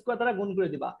 k স্কয়ার দ্বারা গুণ করে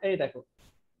দিবা। এই দেখো,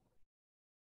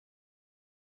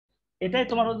 এটাই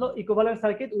তোমার হলো equivalent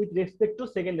circuit with respect to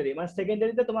secondary, মানে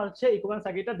সেকেন্ডারিতে তোমার হচ্ছে ইকুইভ্যালেন্ট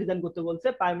সার্কিটটা ডিজাইন করতে বলছে,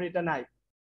 প্রাইমারিটা নাই।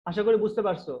 আশা করি বুঝতে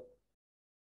পারছো।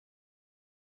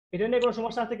 এটা নিয়ে কোনো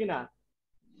সমস্যা আছে কিনা?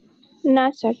 না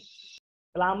স্যার।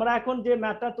 তাহলে আমরা এখন যে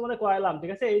ম্যাথটা তোমাদের করাইলাম,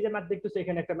 ঠিক আছে, এই যে ম্যাথ দেখতেছো,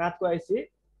 এখানে একটা ম্যাথ করাইছি।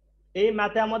 এই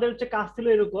ম্যাথে আমাদের হচ্ছে কাজ ছিল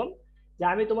এরকম, যে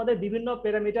আমি তোমাদের বিভিন্ন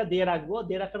প্যারামিটার দিয়ে রাখবো,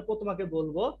 দিয়ে রাখার পর তোমাকে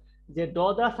বলবো যে draw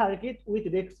the circuit with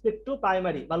respect to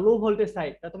primary বা লো ভোল্টেজ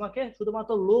সাইড। তোমাকে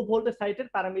শুধুমাত্র লো ভোল্টেজ সাইডের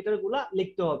প্যারামিটার গুলা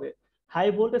লিখতে হবে, হাই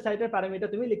ভোল্টেজ সাইডের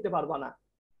প্যারামিটার তুমি লিখতে পারবা না।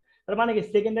 তার মানে কি,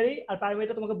 সেকেন্ডারি আর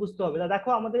প্রাইমারিটা তোমাকে বুঝতে হবে। দেখো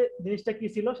আমাদের জিনিসটা কি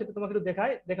ছিল, সেটা তোমাকে একটু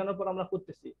দেখাই, দেখানোর পর আমরা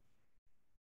করতেছি।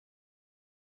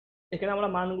 এখানে আমরা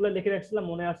মানগুলো লিখে রাখছিলাম,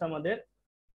 মনে আছে আমাদের?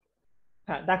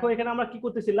 হ্যাঁ, দেখো এখানে আমরা কি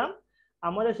করতেছিলাম,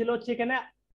 আমাদের ছিল হচ্ছে এখানে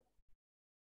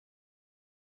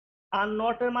আর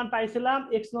নট এর মান পাইছিলাম,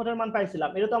 এক্স নট এর মান পাইছিলাম,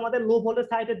 এটা তো আমাদের লো ভোল্টেজ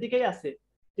সাইডের দিকেই আছে,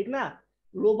 ঠিক না?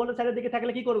 লো ভোল্টেজ সাইডের দিকে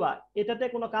থাকলে কি করবা, এটাতে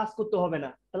কোনো কাজ করতে হবে না।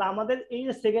 তাহলে আমাদের এই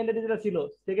যে সেকেন্ডারি যেটা ছিল,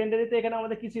 সেকেন্ডারিতে এখানে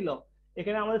আমাদের কি ছিল,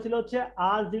 এখানে আমাদের ছিল হচ্ছে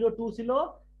R02 ছিল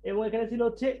এবং এখানে ছিল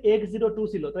হচ্ছে X02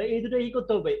 ছিল। তো এই দুটো কি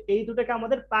করতে হবে, এই দুটোকে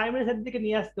আমাদের প্রাইমারি সাইডের দিকে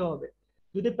নিয়ে আসতে হবে।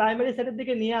 যদি প্রাইমারি সাইডের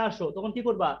দিকে নিয়ে আসো তখন কি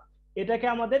করবা, এটাকে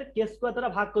আমাদের কে স্কোয়ার দ্বারা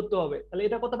ভাগ করতে হবে। তাহলে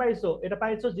এটা কত পাইছো, এটা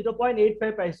পাইছো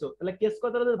 0.85 পাইছো। তাহলে কে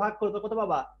স্কোয়ার দ্বারা যদি ভাগ করো কত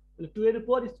পাবা, 2 এর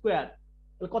উপর স্কোয়ার।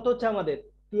 তাহলে কত হচ্ছে আমাদের,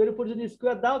 2 এর উপর যদি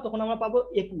স্কোয়ার দাও তখন আমরা পাবো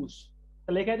 21।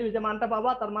 তাহলে এখানে তুমি যে মানটা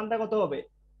পাবা তার মানটা কত হবে,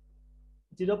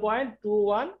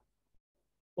 0.21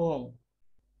 ওহম।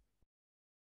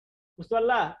 বুঝতে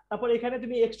পারলা? তারপর এখানে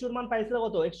তুমি x2 এর মান পাইছো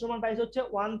কত, x2 এর মান পাইছো হচ্ছে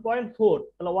 1.4।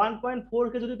 তাহলে 1.4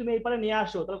 কে যদি তুমি এই পারে নিয়ে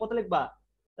আসো তাহলে কত লিখবা,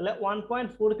 তাহলে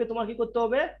 1.4 কে তোমার কি করতে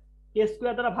হবে, কে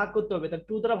স্কয়ার দ্বারা ভাগ করতে হবে। তাহলে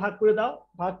 2 দ্বারা ভাগ করে দাও,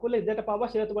 ভাগ করলে যেটা পাবা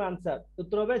সেটা তোমার आंसर,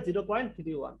 উত্তর হবে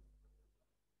 0.31।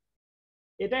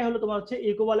 এটাই হলো তোমার হচ্ছে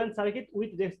equivalent circuit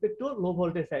with respect to low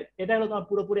voltage side. এটাই হলো তোমার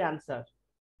পুরোপুরি आंसर।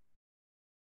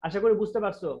 আশা করি বুঝতে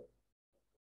পারছো।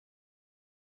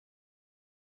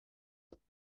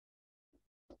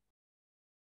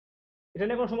 এটা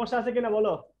নিয়ে কোনো সমস্যা আছে কিনা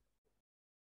বলো।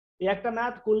 এই একটা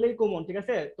ম্যাথ করলেই কমন, ঠিক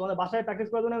আছে? তোমার বাসায় প্র্যাকটিস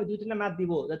করার জন্য আমি 2-3টা ম্যাথ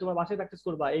দিব, যে তোমার বাসায় প্র্যাকটিস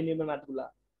করবা এই নিয়মের ম্যাথগুলা।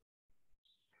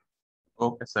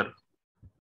 Okay sir.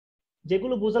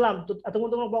 যেগুলো বুঝলাম তো এতক্ষণ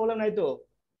তোমার প্রবলেম নাই তো?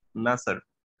 না স্যার।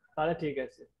 তাহলে ঠিক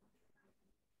আছে।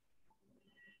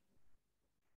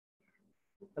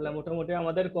 তাহলে মোটামুটি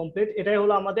আমাদের কমপ্লিট। এটাই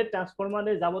হলো আমাদের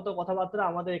ট্রান্সফরমারের যাবতীয় কথাবার্তা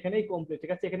আমাদের এখানেই কমপ্লিট,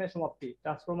 ঠিক আছে? এখানে সমাপ্তি।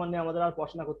 ট্রান্সফরমার নিয়ে আমাদের আর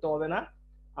পড়াশোনা করতে হবে না,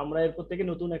 আমরা এরপর থেকে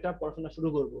নতুন একটা পড়াশোনা শুরু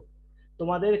করব।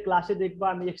 তোমাদের ক্লাসে দেখবা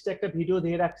আমি এক্সট্রা একটা ভিডিও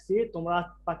দিয়ে রাখছি, তোমরা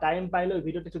টাইম পাইলে ওই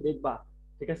ভিডিওটা একটু দেখবা,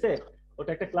 ঠিক আছে?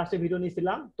 ওটা একটা ক্লাসে ভিডিও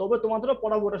নিয়েছিলাম, তবে তোমাদেরও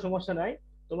পড়াবো, ওটা সমস্যা নাই।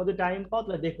 তোমরা যদি টাইম পাও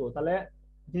তাহলে দেখো, তাহলে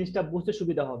জিনিসটা বুঝতে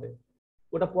সুবিধা হবে।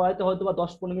 ওটা পড়াইতে হয়তো বা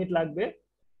 10-15 মিনিট লাগবে,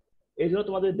 এই জন্য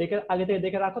তোমাদের দেখে আগে থেকে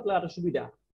দেখে রাখো তাহলে আরো সুবিধা।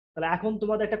 তাহলে এখন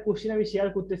তোমাদের একটা কোশ্চেন আমি শেয়ার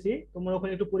করতেছি, তোমরা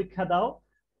ওখানে একটু পরীক্ষা দাও,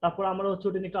 তারপর আমরা হচ্ছে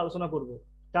ওটা নিয়ে একটু আলোচনা করবো।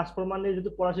 ট্রান্সফরমার নিয়ে যদি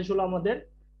পড়া শেষ হলো আমাদের,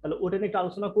 তাহলে ওটা নিয়ে একটু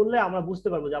আলোচনা করলে আমরা বুঝতে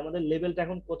পারবো যে আমাদের লেভেলটা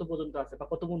এখন কত পর্যন্ত আছে বা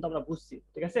কত পর্যন্ত আমরা বুঝছি,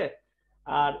 ঠিক আছে?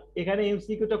 আর এখানে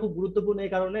এমসিকিউটা খুব গুরুত্বপূর্ণ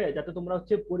এই কারণে যাতে তোমরা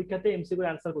হচ্ছে পরীক্ষাতে এমসিকিউ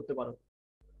অ্যান্সার করতে পারো।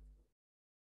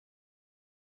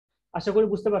 আশা করি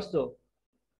বুঝতে পারছো।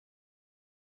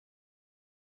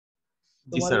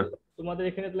 জি স্যার। তোমাদের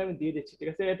এখানে তাহলে আমি দিয়ে দিচ্ছি, ঠিক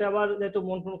আছে? এটা আবার একটু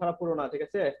মন ফোন খারাপ করো না, ঠিক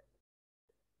আছে?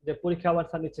 যে পরীক্ষা আবার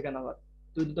স্যার নিচ্ছে কেন, আবার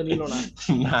তুই তো নিল না।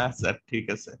 না স্যার ঠিক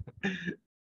আছে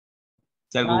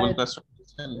স্যার। প্রায় গুগল ক্লাস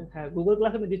হ্যাঁ গুগল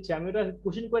ক্লাসে আমি দিচ্ছি, আমি ওটা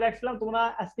কোশ্চেন করে রাখছিলাম, তোমরা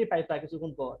আজকে পাইতা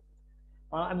কিছুক্ষণ পর।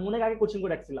 আমি মনে আগে কোশ্চেন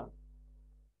করে রাখছিলাম,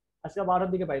 আজকে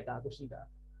 12টার দিকে পাইতা কোশ্চেনটা।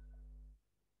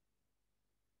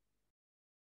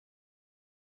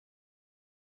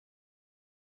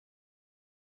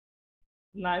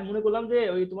 না আমি মনে করলাম যে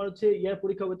ওই তোমার হচ্ছে ইয়ার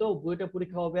পরীক্ষা হবে, তো বইটা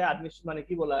পরীক্ষা হবে, অ্যাডমিশন মানে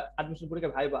কি বলা অ্যাডমিশন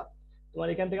পরীক্ষা ভাইবা, তোমার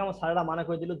এখান থেকে আমার স্যারেরা মানা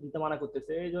করে দিল, দিতে মানা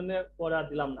করতেছে, এই জন্য পরে আর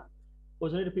দিলাম না। ওই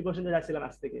জন্য একটু প্রিপারেশন দিয়ে রাখছিলাম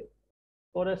আজ থেকে,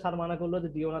 পরে স্যার মানা করলো যে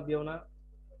দিও না দিও না,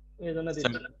 এই জন্য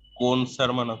দিচ্ছি না। কোন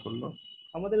স্যার মানা করলো?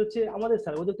 আমাদের হচ্ছে আমাদের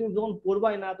স্যার, ওদের তুমি যখন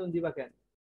পড়বাই না তুমি দিবা কেন?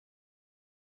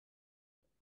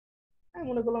 আমি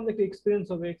মনে করলাম যে একটু এক্সপিরিয়েন্স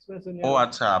হবে, এক্সপিরিয়েন্স নিয়ে। ও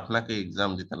আচ্ছা, আপনাকে এক্সাম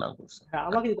দিতে না করছে? হ্যাঁ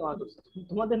আমাকে দিতে মানা করছে,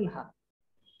 তোমাদের না।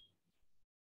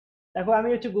 দেখো আমি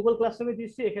হচ্ছে গুগল ক্লাসরুমে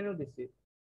দিচ্ছি, এখানেও দিচ্ছি।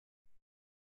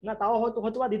 না তাও হয়তো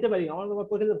হয়তো বা দিতে পারি, আমার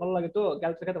পরীক্ষা দিতে ভালো লাগে তো,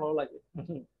 গ্যালস খেতে ভালো লাগে।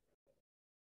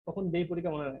 তখন দেই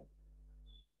পরীক্ষা মনে হয়,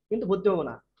 কিন্তু ভর্তি হবো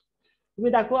না। তুমি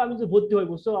দেখো আমি যদি ভর্তি হই,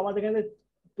 বুঝছো আমাদের এখানে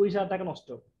 20,000 টাকা নষ্ট,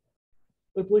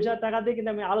 ওই 20,000 টাকা দিয়ে কিন্তু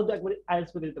আমি আরো একবার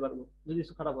আইএলটিএস করে দিতে পারবো যদি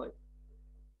কিছু খারাপ হয়।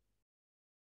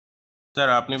 স্যার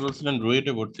আপনি বলছিলেন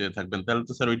রুয়েটে ভর্তি হয়ে থাকবেন, তাহলে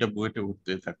তো স্যার ওইটা বুয়েটে ভর্তি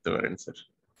হয়ে থাকতে পারেন স্যার।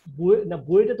 না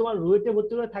বুয়েটে তোমার রুয়েটে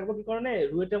ভর্তি করে থাকবো কি কারণে,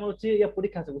 রুয়েটে আমার হচ্ছে ইয়া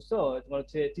পরীক্ষা আছে, বুঝছো? তোমার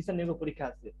হচ্ছে টিচার নিয়োগ পরীক্ষা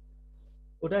আছে,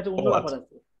 ওটা একটা অন্য ও ব্যাপার আচ্ছা।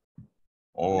 আছে।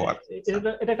 ও মানে আচ্ছা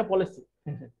এটা একটা পলিসি।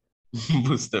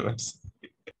 বুঝতে পারছি।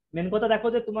 মেন কথা দেখো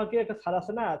যে তোমাকে একটা স্যার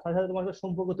আছে না, স্যারের সাথে তোমাকে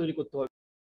সম্পর্ক তৈরি করতে হবে।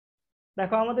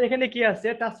 দেখো আমাদের এখানে কি আছে,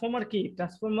 ট্রান্সফরমার কি,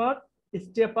 transformer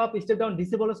step up step down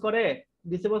DC বলস করে,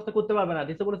 ডিসি বলসটা করতে পারবে না।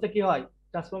 ডিসি বলসে কি হয়,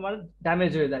 ট্রান্সফরমার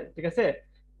ড্যামেজ হয়ে যায়, ঠিক আছে?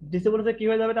 ডিসি বলসে কি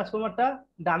হয়ে যাবে, ট্রান্সফরমারটা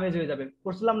ড্যামেজ হয়ে যাবে,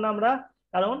 করছিলাম না আমরা?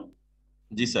 কারণ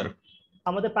জি স্যার।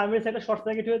 আমাদের প্রাইমারি সাইডে শর্ট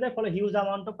সার্কিট হয়ে যায়, ফলে huge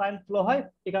amount of current flow হয়,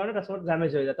 এই কারণে ট্রান্সফরমার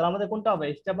ড্যামেজ হয়ে যায়। তাহলে আমাদের কোনটা হবে,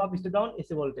 step up step down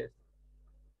AC voltage.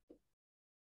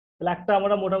 তাহলে একটা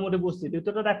আমরা মোটামুটি বুঝছি।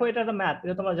 দ্বিতীয়টা দেখো, এটা একটা ম্যাথ,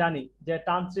 এটা তোমরা জানি যে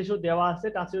ট্রান্স রেশিও দেওয়া আছে,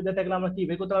 ট্রান্স রেশিও দেওয়া থাকলে আমরা কি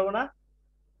বের করতে পারবো না,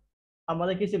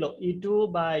 আমাদের কি ছিল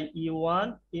E2/E1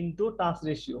 ইনটু ট্রান্স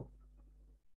রেশিও,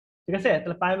 ঠিক আছে?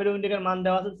 তাহলে প্রাইমারি উইন্ডিং এর মান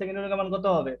দেওয়া আছে, সেকেন্ডারি উইন্ডিং এর মান কত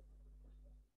হবে,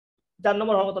 4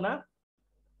 নম্বর হবে কত না?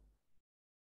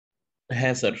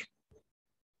 হ্যাঁ স্যার।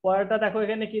 পরেরটা দেখো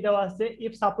এখানে কি দেওয়া আছে,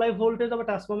 if supply voltage of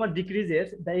transformer decreases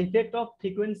the effect of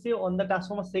frequency on the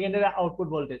transformer secondary output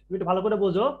voltage. তুমি একটু ভালো করে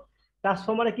বোঝো,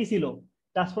 ট্রান্সফরমারে কি ছিল,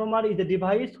 transformer is a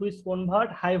device which convert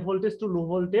high voltage to low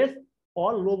voltage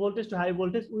or low voltage two high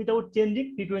voltage without changing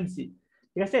frequency.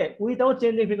 ঠিক আছে, without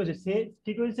changing frequency, সে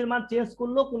ফ্রিকোয়েন্সির মান চেঞ্জ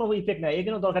করলেও কোনো ইফেক্ট নাই,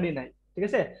 এখানে দরকারই নাই। ঠিক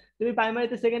আছে, তুমি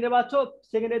প্রাইমারিতে সেকেন্ডে পাচ্ছ,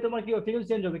 সেকেন্ডে তোমার কি ফ্রিকোয়েন্সি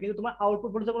চেঞ্জ হবে, কিন্তু তোমার আউটপুট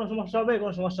ভোল্টেজে কোনো সমস্যা হবে,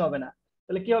 কোনো সমস্যা হবে না।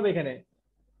 তাহলে কি হবে এখানে,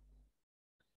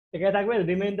 এখানে থাকবে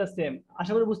রিমেইন দ্য সেম।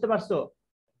 আশা করি বুঝতে পারছো।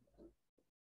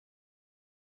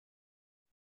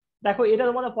 দেখো এটা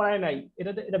তোমাদের পড়ায় নাই,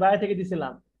 এটা বাইরে থেকে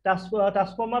দিছিলাম।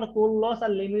 Transformer core loss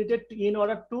R limited in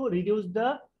order to reduce the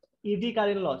ED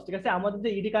current loss. ঠিক আছে, আমাদের যে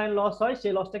ইডি কারেন্ট লস হয়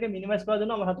সেই লসটাকে মিনিমাইজ করার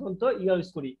জন্য আমরা সাধারণত ইউজ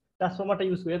করি, ট্রান্সফরমারটা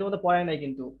ইউজ করি। এটা তোমাদের পড়ায় নাই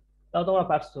কিন্তু, তাও তোমরা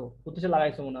পারছো, উদ্দেশ্যে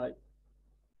লাগাইছো মনে হয়।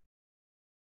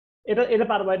 এটা এটা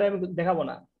পারবো, এটা আমি দেখাবো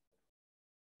না।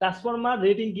 ট্রান্সফরমার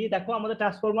রেটিং কি, দেখো আমাদের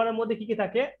ট্রান্সফরমারের মধ্যে কি কি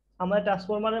থাকে, আমাদের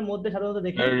ট্রান্সফরমারের মধ্যে সাধারণত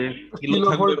দেখি কিলো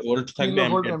থাকবে, ভোল্ট থাকবে,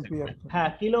 কিলোভোল্ট অ্যাম্পিয়ার থাকবে। অ্যাম্পিয়ার। হ্যাঁ,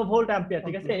 কিলো ভোল্ট অ্যাম্পিয়ার।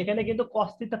 ঠিক আছে, এখানে কিন্তু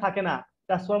কস্টিটা থাকে না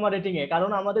ট্রান্সফরমার রেটিং এ,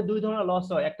 কারণ আমাদের দুই ধরনের লস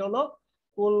হয়, একটা হলো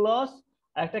কোর লস,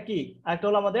 একটা কি, একটা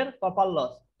হলো আমাদের কপার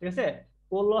লস। ঠিক আছে,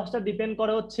 কোর লসটা ডিপেন্ড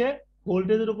করে হচ্ছে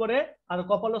ভোল্টেজের উপরে, আর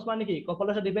কপার লস মানে কি, কপার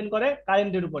লসটা ডিপেন্ড করে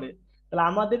কারেন্টের উপরে। তাহলে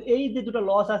আমাদের এই যে দুটো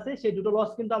লস আছে, সেই দুটো লস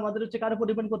কিন্তু আমাদের হচ্ছে কার উপর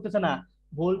ডিপেন্ড করতেছে না,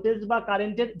 ভোল্টেজ বা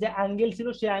কারেন্টের যে অ্যাঙ্গেল ছিল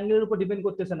সেই অ্যাঙ্গেলের উপর ডিপেন্ড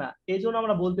করতেছে না। এই জন্য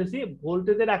আমরা বলতেছি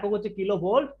ভোল্টেজের একক হচ্ছে কিলো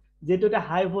ভোল্ট, যেহেতু এটা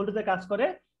হাই ভোল্টেজে কাজ করে,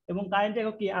 এবং কারেন্ট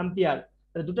একক কি, অ্যাম্পিয়ার।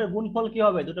 দুটোর গুণফল কি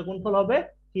হবে, দুটোর গুণফল হবে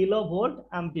কিলো ভোল্ট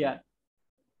অ্যাম্পিয়ার।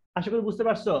 আশা করি বুঝতে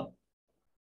পারছো।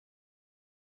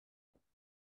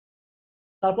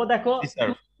 তারপর দেখো জি স্যার।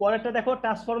 পরেরটা দেখো,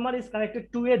 transformer is connected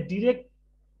to a direct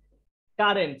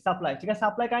current supply. ঠিক আছে,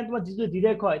 সাপ্লাই কারেন্ট তোমার যদি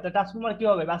ডিরেক্ট হয় তাহলে ট্রান্সফরমার কি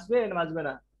হবে, বাঁচবে না বাঁচবে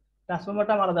না,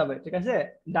 ট্রান্সফরমারটা মারা যাবে। ঠিক আছে,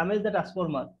 ড্যামেজ দ্য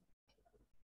ট্রান্সফরমার।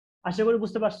 আশা করি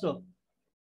বুঝতে পারছো।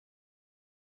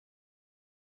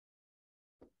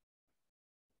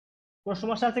 কোনো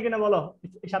সমস্যা আছে কিনা বলো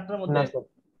এই 7টার মধ্যে। না স্যার।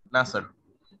 না স্যার।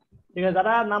 ঠিক আছে,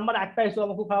 যারা নাম্বার একটা এসো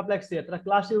আমার খুব খারাপ লাগছে, তারা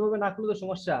ক্লাস এভাবে না করলে তো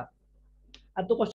সমস্যা। এত